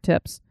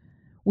fingertips.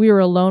 We are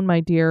alone, my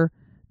dear.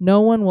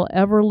 No one will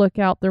ever look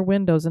out their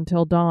windows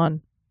until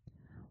dawn.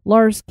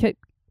 Lars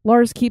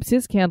keeps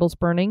his candles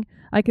burning.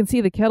 I can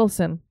see the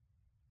Kettleson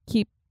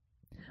keep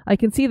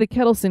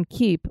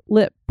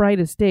lit bright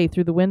as day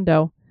through the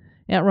window.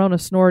 Aunt Rona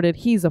snorted.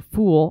 He's a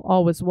fool,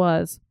 always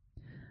was.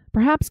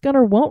 Perhaps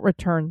Gunnar won't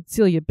return,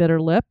 Celia bit her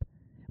lip.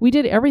 We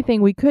did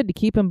everything we could to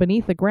keep him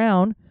beneath the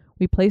ground.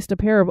 We placed a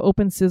pair of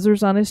open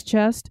scissors on his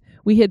chest.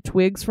 We hid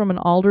twigs from an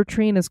alder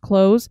tree in his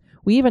clothes.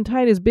 We even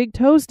tied his big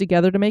toes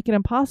together to make it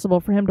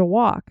impossible for him to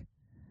walk.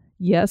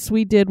 Yes,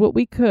 we did what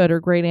we could, her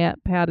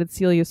great-aunt patted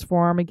Celia's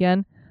forearm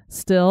again.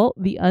 Still,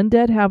 the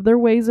undead have their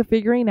ways of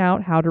figuring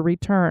out how to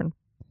return.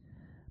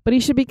 But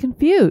he should be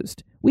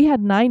confused. We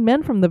had 9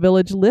 men from the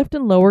village lift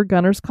and lower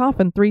Gunnar's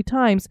coffin 3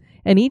 times,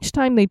 and each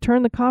time they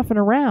turned the coffin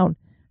around.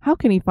 How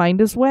can he find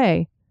his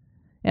way?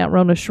 Aunt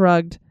Rona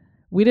shrugged.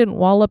 We didn't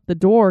wall up the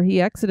door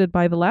he exited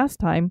by the last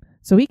time,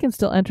 so he can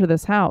still enter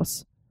this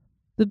house.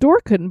 The door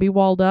couldn't be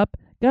walled up.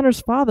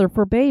 Gunnar's father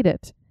forbade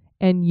it.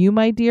 And you,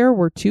 my dear,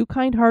 were too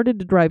kind-hearted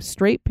to drive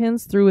straight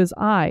pins through his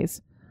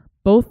eyes.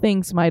 Both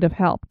things might have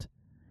helped.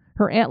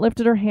 Her aunt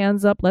lifted her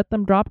hands up, let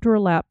them drop to her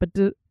lap,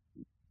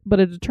 but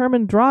a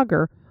determined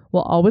Draugr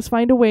will always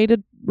find a way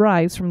to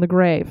rise from the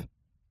grave.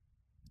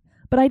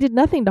 But I did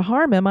nothing to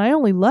harm him. I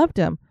only loved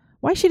him.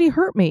 Why should he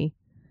hurt me?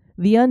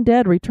 The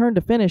undead return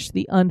to finish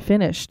the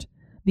unfinished.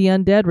 The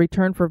undead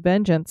return for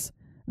vengeance.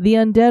 The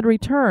undead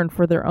return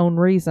for their own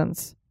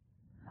reasons.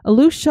 A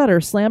loose shutter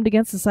slammed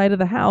against the side of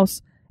the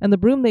house, and the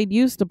broom they'd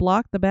used to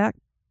block the back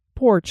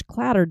porch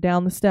clattered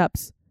down the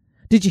steps.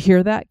 Did you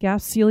hear that?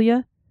 Gasped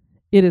Celia.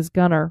 It is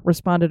Gunnar,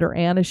 responded her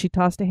aunt as she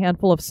tossed a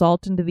handful of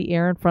salt into the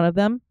air in front of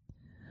them.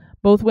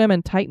 Both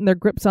women tightened their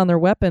grips on their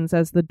weapons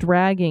as the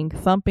dragging,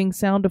 thumping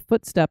sound of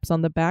footsteps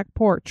on the back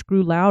porch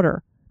grew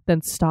louder,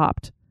 then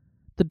stopped.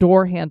 The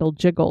door handle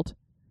jiggled.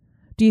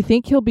 Do you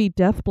think he'll be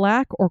death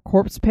black or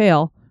corpse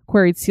pale?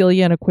 Queried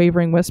Celia in a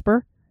quavering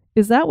whisper.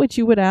 Is that what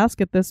you would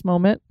ask at this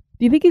moment?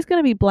 Do you think he's going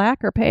to be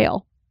black or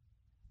pale?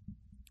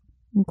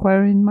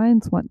 Inquiring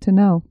minds want to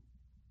know.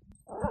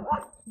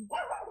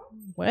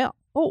 Well,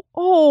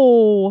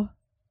 oh!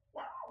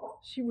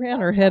 She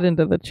ran her head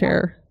into the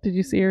chair. Did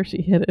you see her?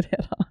 She hit it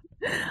head on.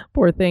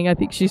 Poor thing. I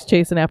think she's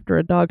chasing after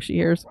a dog she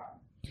hears.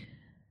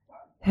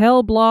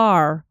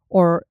 Helblar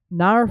or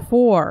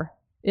Narfor.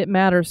 It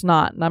matters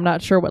not, and I'm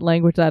not sure what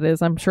language that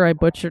is. I'm sure I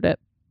butchered it.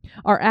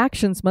 Our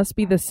actions must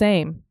be the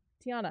same.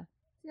 Tiana,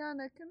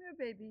 come here,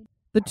 baby.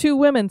 The 2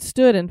 women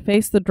stood and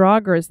faced the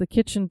Draugr as the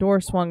kitchen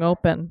door swung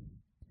open.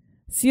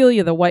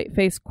 Celia, the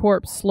white-faced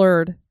corpse,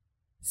 slurred.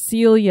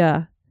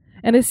 Celia.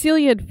 And as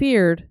Celia had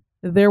feared,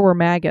 there were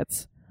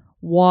maggots.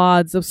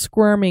 Wads of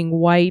squirming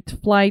white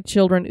fly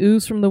children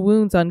oozed from the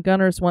wounds on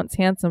Gunnar's once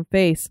handsome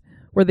face,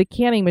 where the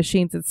canning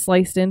machines had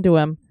sliced into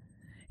him.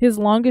 His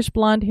longish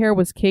blonde hair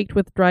was caked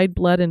with dried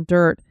blood and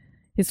dirt.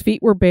 His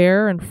feet were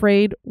bare, and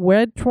frayed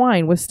red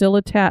twine was still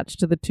attached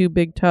to the 2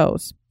 big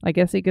toes. I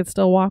guess he could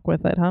still walk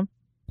with it, huh?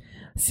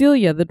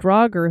 Celia, the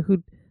Draugr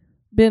who'd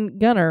been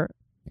Gunnar,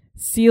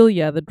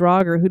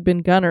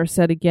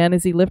 said again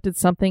as he lifted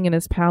something in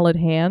his pallid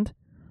hand.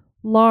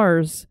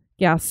 Lars,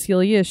 gasped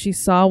Celia as she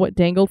saw what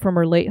dangled from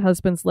her late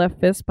husband's left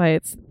fist by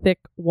its thick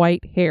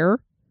white hair.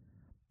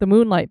 The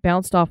moonlight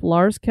bounced off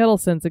Lars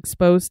Kettleson's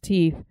exposed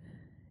teeth.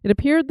 It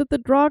appeared that the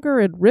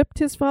Draugr had ripped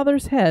his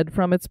father's head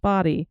from its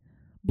body.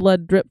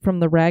 Blood dripped from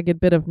the ragged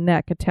bit of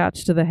neck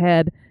attached to the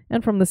head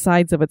and from the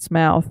sides of its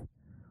mouth.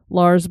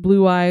 Lars'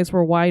 blue eyes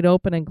were wide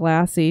open and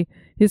glassy.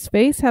 His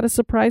face had a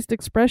surprised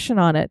expression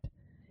on it.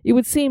 It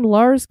would seem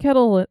Lars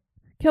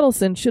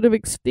Kettleson should have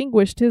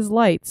extinguished his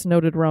lights,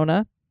 noted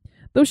Rona.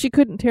 Though she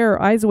couldn't tear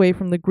her eyes away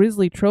from the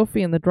grisly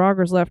trophy in the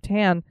Draugr's left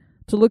hand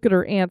to look at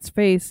her aunt's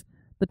face,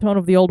 the tone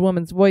of the old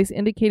woman's voice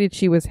indicated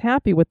she was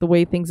happy with the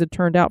way things had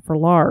turned out for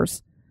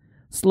Lars.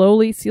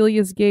 Slowly,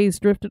 Celia's gaze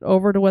drifted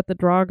over to what the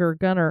Draugr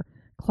Gunnar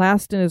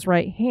clasped in his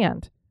right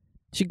hand.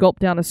 She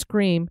gulped down a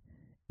scream.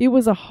 It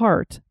was a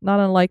heart, not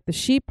unlike the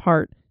sheep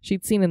heart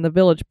she'd seen in the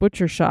village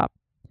butcher shop.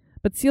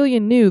 But Celia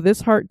knew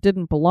this heart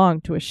didn't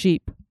belong to a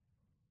sheep.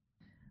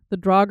 The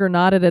Draugr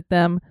nodded at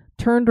them,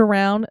 turned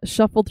around,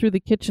 shuffled through the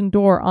kitchen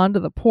door onto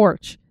the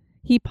porch.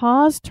 He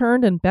paused,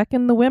 turned, and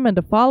beckoned the women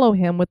to follow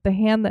him with the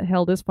hand that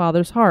held his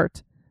father's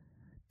heart.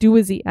 Do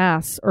as he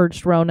asks,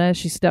 urged Rona as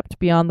she stepped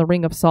beyond the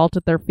ring of salt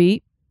at their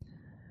feet.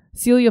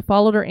 Celia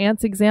followed her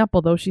aunt's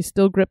example, though she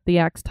still gripped the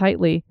axe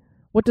tightly.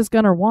 What does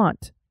Gunnar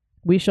want?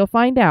 We shall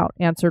find out,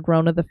 answered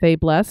Rona the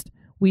Fey-blessed.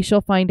 We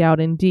shall find out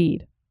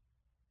indeed.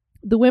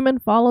 The women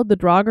followed the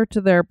Draugr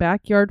to their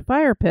backyard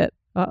fire pit.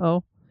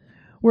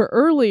 Where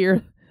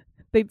earlier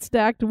they'd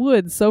stacked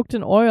wood soaked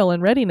in oil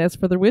in readiness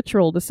for the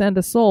ritual to send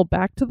a soul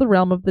back to the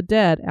realm of the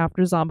dead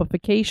after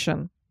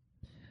zombification.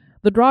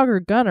 The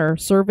Draugr Gunnar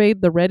surveyed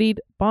the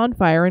readied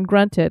bonfire and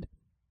grunted.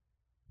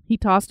 He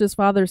tossed his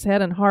father's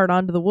head and heart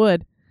onto the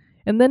wood,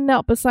 and then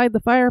knelt beside the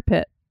fire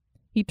pit.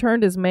 He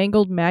turned his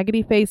mangled,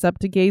 maggoty face up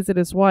to gaze at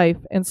his wife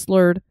and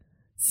slurred,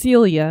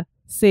 "Celia,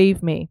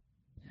 save me."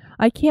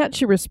 "I can't,"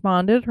 she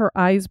responded, her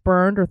eyes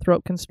burned, her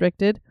throat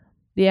constricted.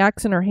 The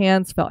axe in her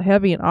hands felt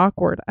heavy and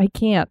awkward. "I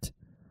can't."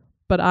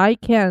 "But I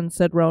can,"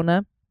 said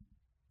Rona,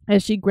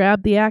 as she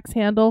grabbed the axe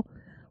handle,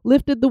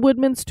 lifted the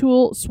woodman's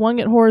tool, swung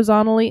it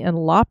horizontally, and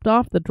lopped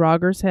off the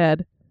Drauggr's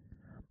head.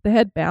 The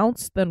head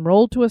bounced, then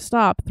rolled to a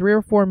stop 3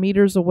 or 4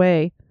 meters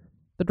away.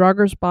 The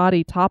Drauggr's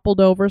body toppled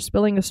over,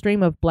 spilling a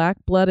stream of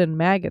black blood and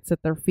maggots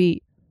at their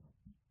feet.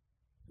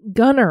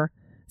 "Gunnar!"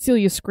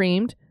 Celia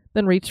screamed,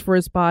 then reached for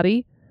his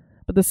body,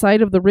 but the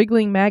sight of the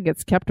wriggling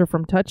maggots kept her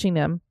from touching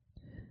him.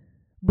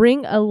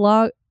 Bring a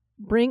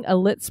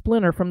lit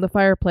splinter from the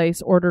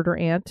fireplace," ordered her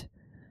aunt.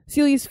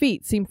 Celia's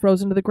feet seemed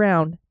frozen to the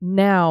ground.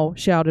 "Now!"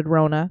 shouted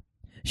Rona.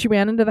 She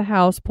ran into the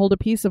house, pulled a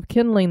piece of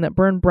kindling that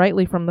burned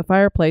brightly from the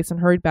fireplace, and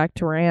hurried back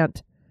to her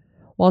aunt.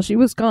 While she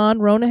was gone,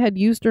 Rona had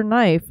used her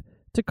knife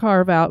to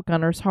carve out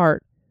Gunnar's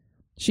heart.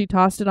 She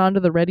tossed it onto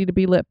the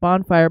ready-to-be-lit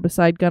bonfire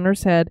beside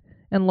Gunnar's head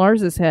and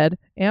Lars's head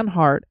and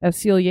heart as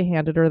Celia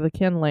handed her the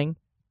kindling.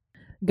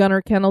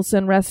 "Gunnar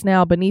Kennelson rests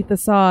now beneath the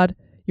sod.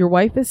 Your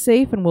wife is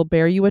safe and will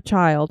bear you a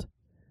child."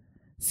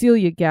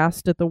 Celia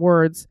gasped at the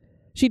words.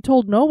 She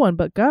told no one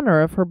but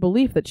Gunnar of her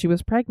belief that she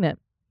was pregnant.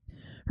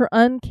 Her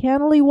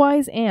uncannily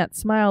wise aunt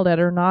smiled at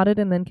her, nodded,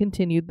 and then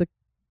continued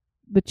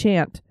the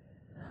chant.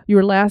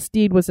 "Your last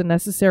deed was a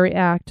necessary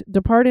act.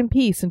 Depart in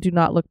peace and do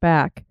not look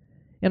back."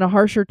 In a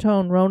harsher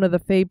tone, Rona the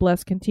Fay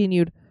Blessed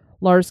continued,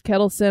 "Lars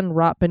Kettleson,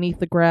 rot beneath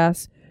the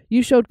grass.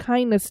 You showed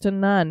kindness to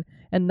none,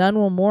 and none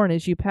will mourn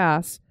as you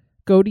pass.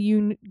 Go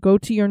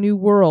to your new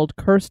world,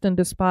 cursed and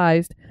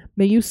despised.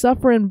 May you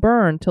suffer and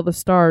burn till the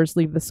stars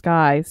leave the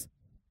skies."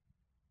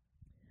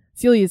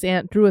 Celia's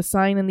aunt drew a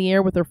sign in the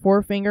air with her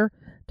forefinger,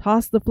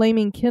 tossed the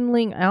flaming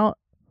kindling out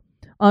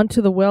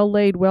onto the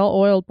well-laid,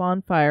 well-oiled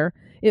bonfire.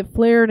 It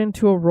flared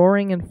into a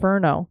roaring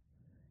inferno.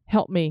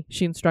 "Help me,"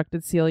 she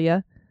instructed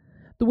Celia.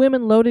 The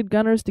women loaded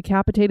Gunnar's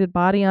decapitated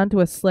body onto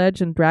a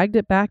sledge and dragged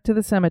it back to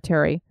the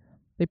cemetery.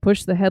 They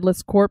pushed the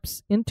headless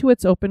corpse into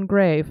its open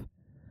grave.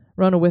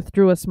 Rona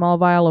withdrew a small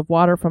vial of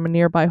water from a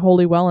nearby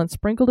holy well and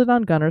sprinkled it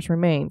on Gunnar's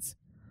remains.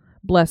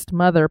 "Blessed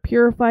Mother,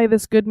 purify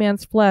this good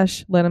man's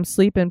flesh. Let him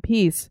sleep in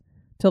peace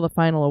till the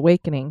final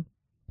awakening."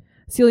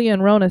 Celia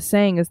and Rona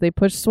sang as they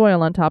pushed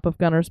soil on top of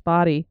Gunnar's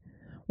body.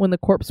 When the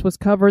corpse was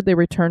covered, they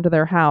returned to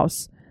their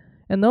house.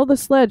 And though the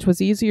sledge was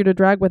easier to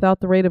drag without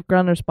the weight of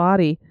Gunnar's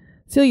body,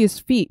 Celia's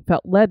feet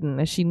felt leaden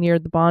as she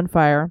neared the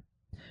bonfire.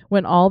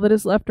 "When all that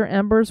is left are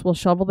embers, we'll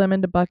shovel them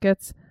into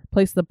buckets,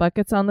 place the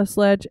buckets on the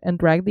sledge, and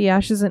drag the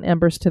ashes and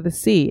embers to the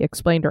sea,"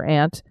 explained her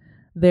aunt.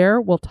 "There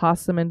we'll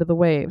toss them into the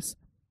waves.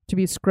 To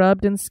be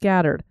scrubbed and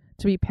scattered,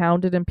 to be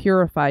pounded and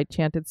purified,"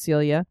 chanted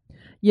Celia.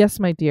 "Yes,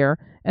 my dear,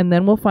 and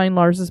then we'll find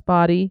Lars's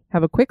body,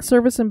 have a quick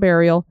service and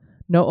burial,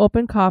 no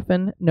open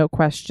coffin, no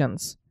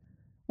questions."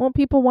 "Won't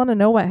people want to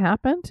know what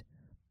happened?"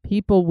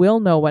 "People will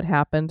know what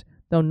happened,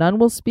 though none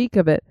will speak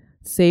of it,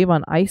 save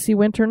on icy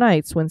winter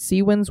nights when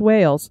sea winds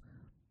wail,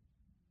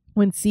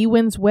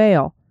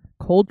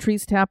 cold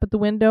trees tap at the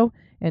window,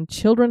 and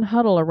children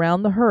huddle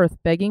around the hearth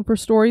begging for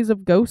stories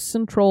of ghosts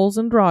and trolls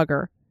and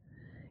Draugr.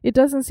 It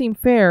doesn't seem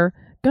fair.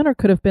 Gunnar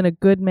could have been a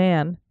good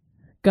man."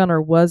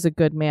 "Gunnar was a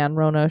good man,"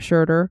 Rona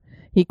assured her.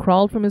 "He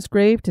crawled from his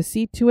grave to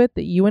see to it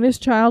that you and his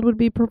child would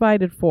be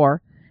provided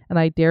for, and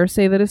I dare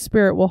say that his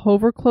spirit will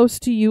hover close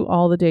to you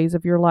all the days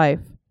of your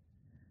life."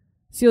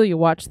 Celia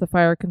watched the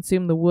fire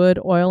consume the wood,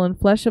 oil, and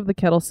flesh of the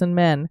Kettleson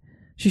men.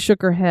 She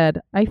shook her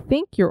head. "I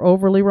think you're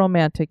overly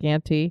romantic,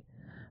 Auntie."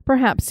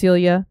 "Perhaps,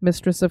 Celia,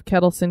 mistress of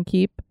Kettleson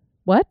Keep."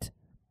 "What?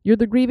 You're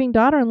the grieving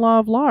daughter-in-law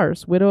of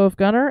Lars, widow of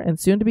Gunnar, and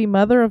soon-to-be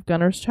mother of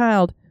Gunnar's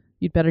child.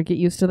 You'd better get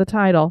used to the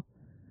title."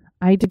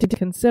 "I did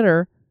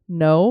consider—"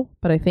 "No,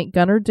 but I think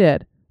Gunnar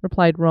did,"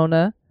 replied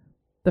Rona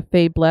the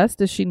Fay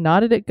Blessed as she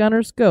nodded at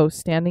Gunnar's ghost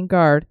standing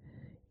guard,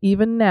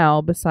 even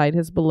now beside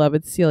his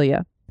beloved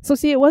Celia. So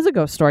see, it was a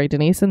ghost story,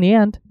 Denise, in the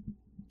end.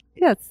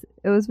 Yes,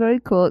 it was very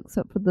cool,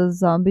 except for the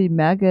zombie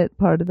maggot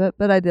part of it,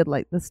 but I did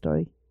like the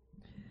story.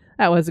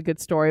 That was a good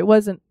story. It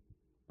wasn't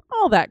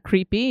all that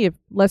creepy,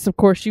 unless, of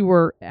course, you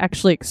were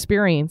actually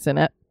experiencing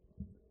it.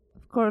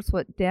 Of course,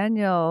 what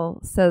Daniel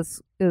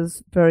says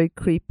is very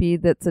creepy,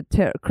 that's a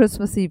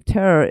Christmas Eve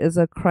terror, is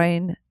a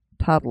crying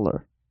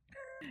toddler.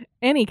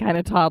 Any kind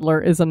of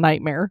toddler is a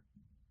nightmare.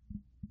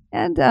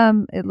 And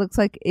it looks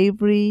like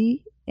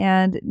Avery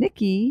and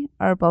Nikki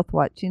are both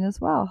watching as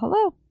well.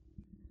 Hello.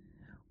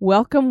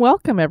 Welcome,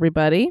 welcome,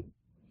 everybody.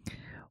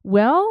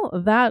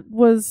 Well, that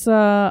was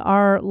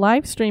our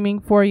live streaming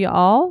for you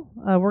all.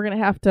 We're going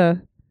to have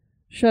to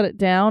shut it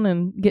down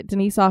and get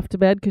Denise off to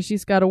bed because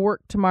she's got to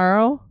work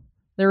tomorrow.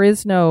 There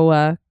is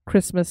no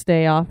Christmas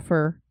day off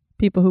for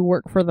people who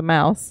work for the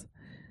mouse.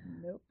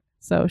 Nope.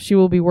 So she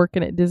will be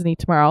working at Disney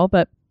tomorrow.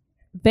 But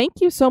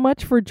thank you so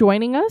much for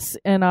joining us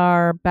in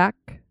our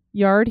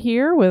backyard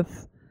here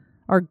with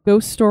our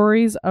ghost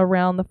stories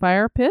around the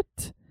fire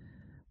pit.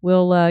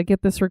 We'll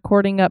get this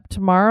recording up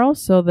tomorrow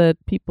so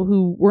that people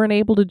who weren't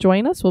able to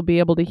join us will be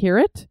able to hear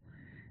it.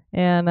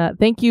 And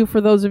thank you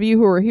for those of you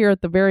who were here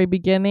at the very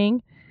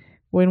beginning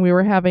when we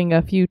were having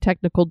a few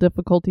technical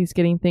difficulties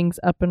getting things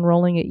up and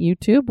rolling at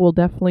YouTube. We'll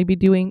definitely be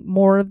doing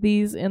more of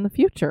these in the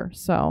future.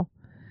 So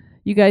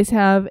you guys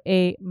have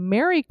a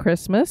Merry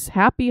Christmas,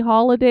 Happy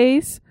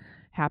Holidays,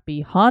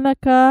 Happy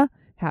Hanukkah,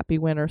 Happy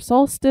Winter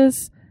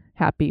Solstice,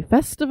 Happy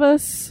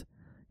Festivus,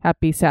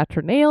 Happy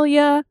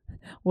Saturnalia,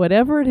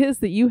 whatever it is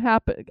that you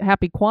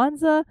happy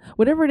Kwanzaa,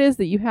 whatever it is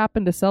that you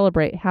happen to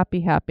celebrate,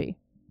 happy.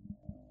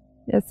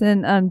 Yes,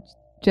 and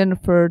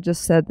Jennifer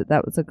just said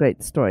that was a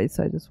great story,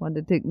 so I just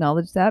wanted to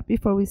acknowledge that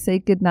before we say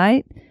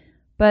goodnight.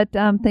 But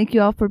thank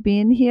you all for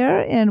being here,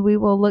 and we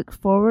will look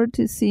forward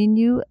to seeing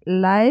you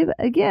live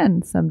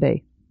again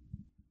someday.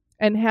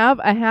 And have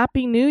a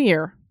Happy New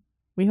Year.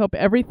 We hope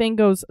everything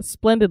goes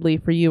splendidly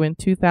for you in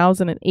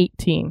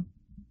 2018.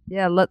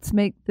 Yeah, let's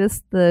make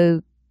this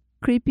the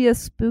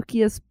creepiest,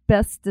 spookiest,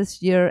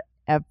 bestest year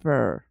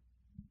ever.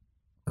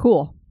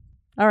 Cool.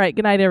 All right,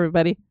 good night,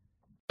 everybody.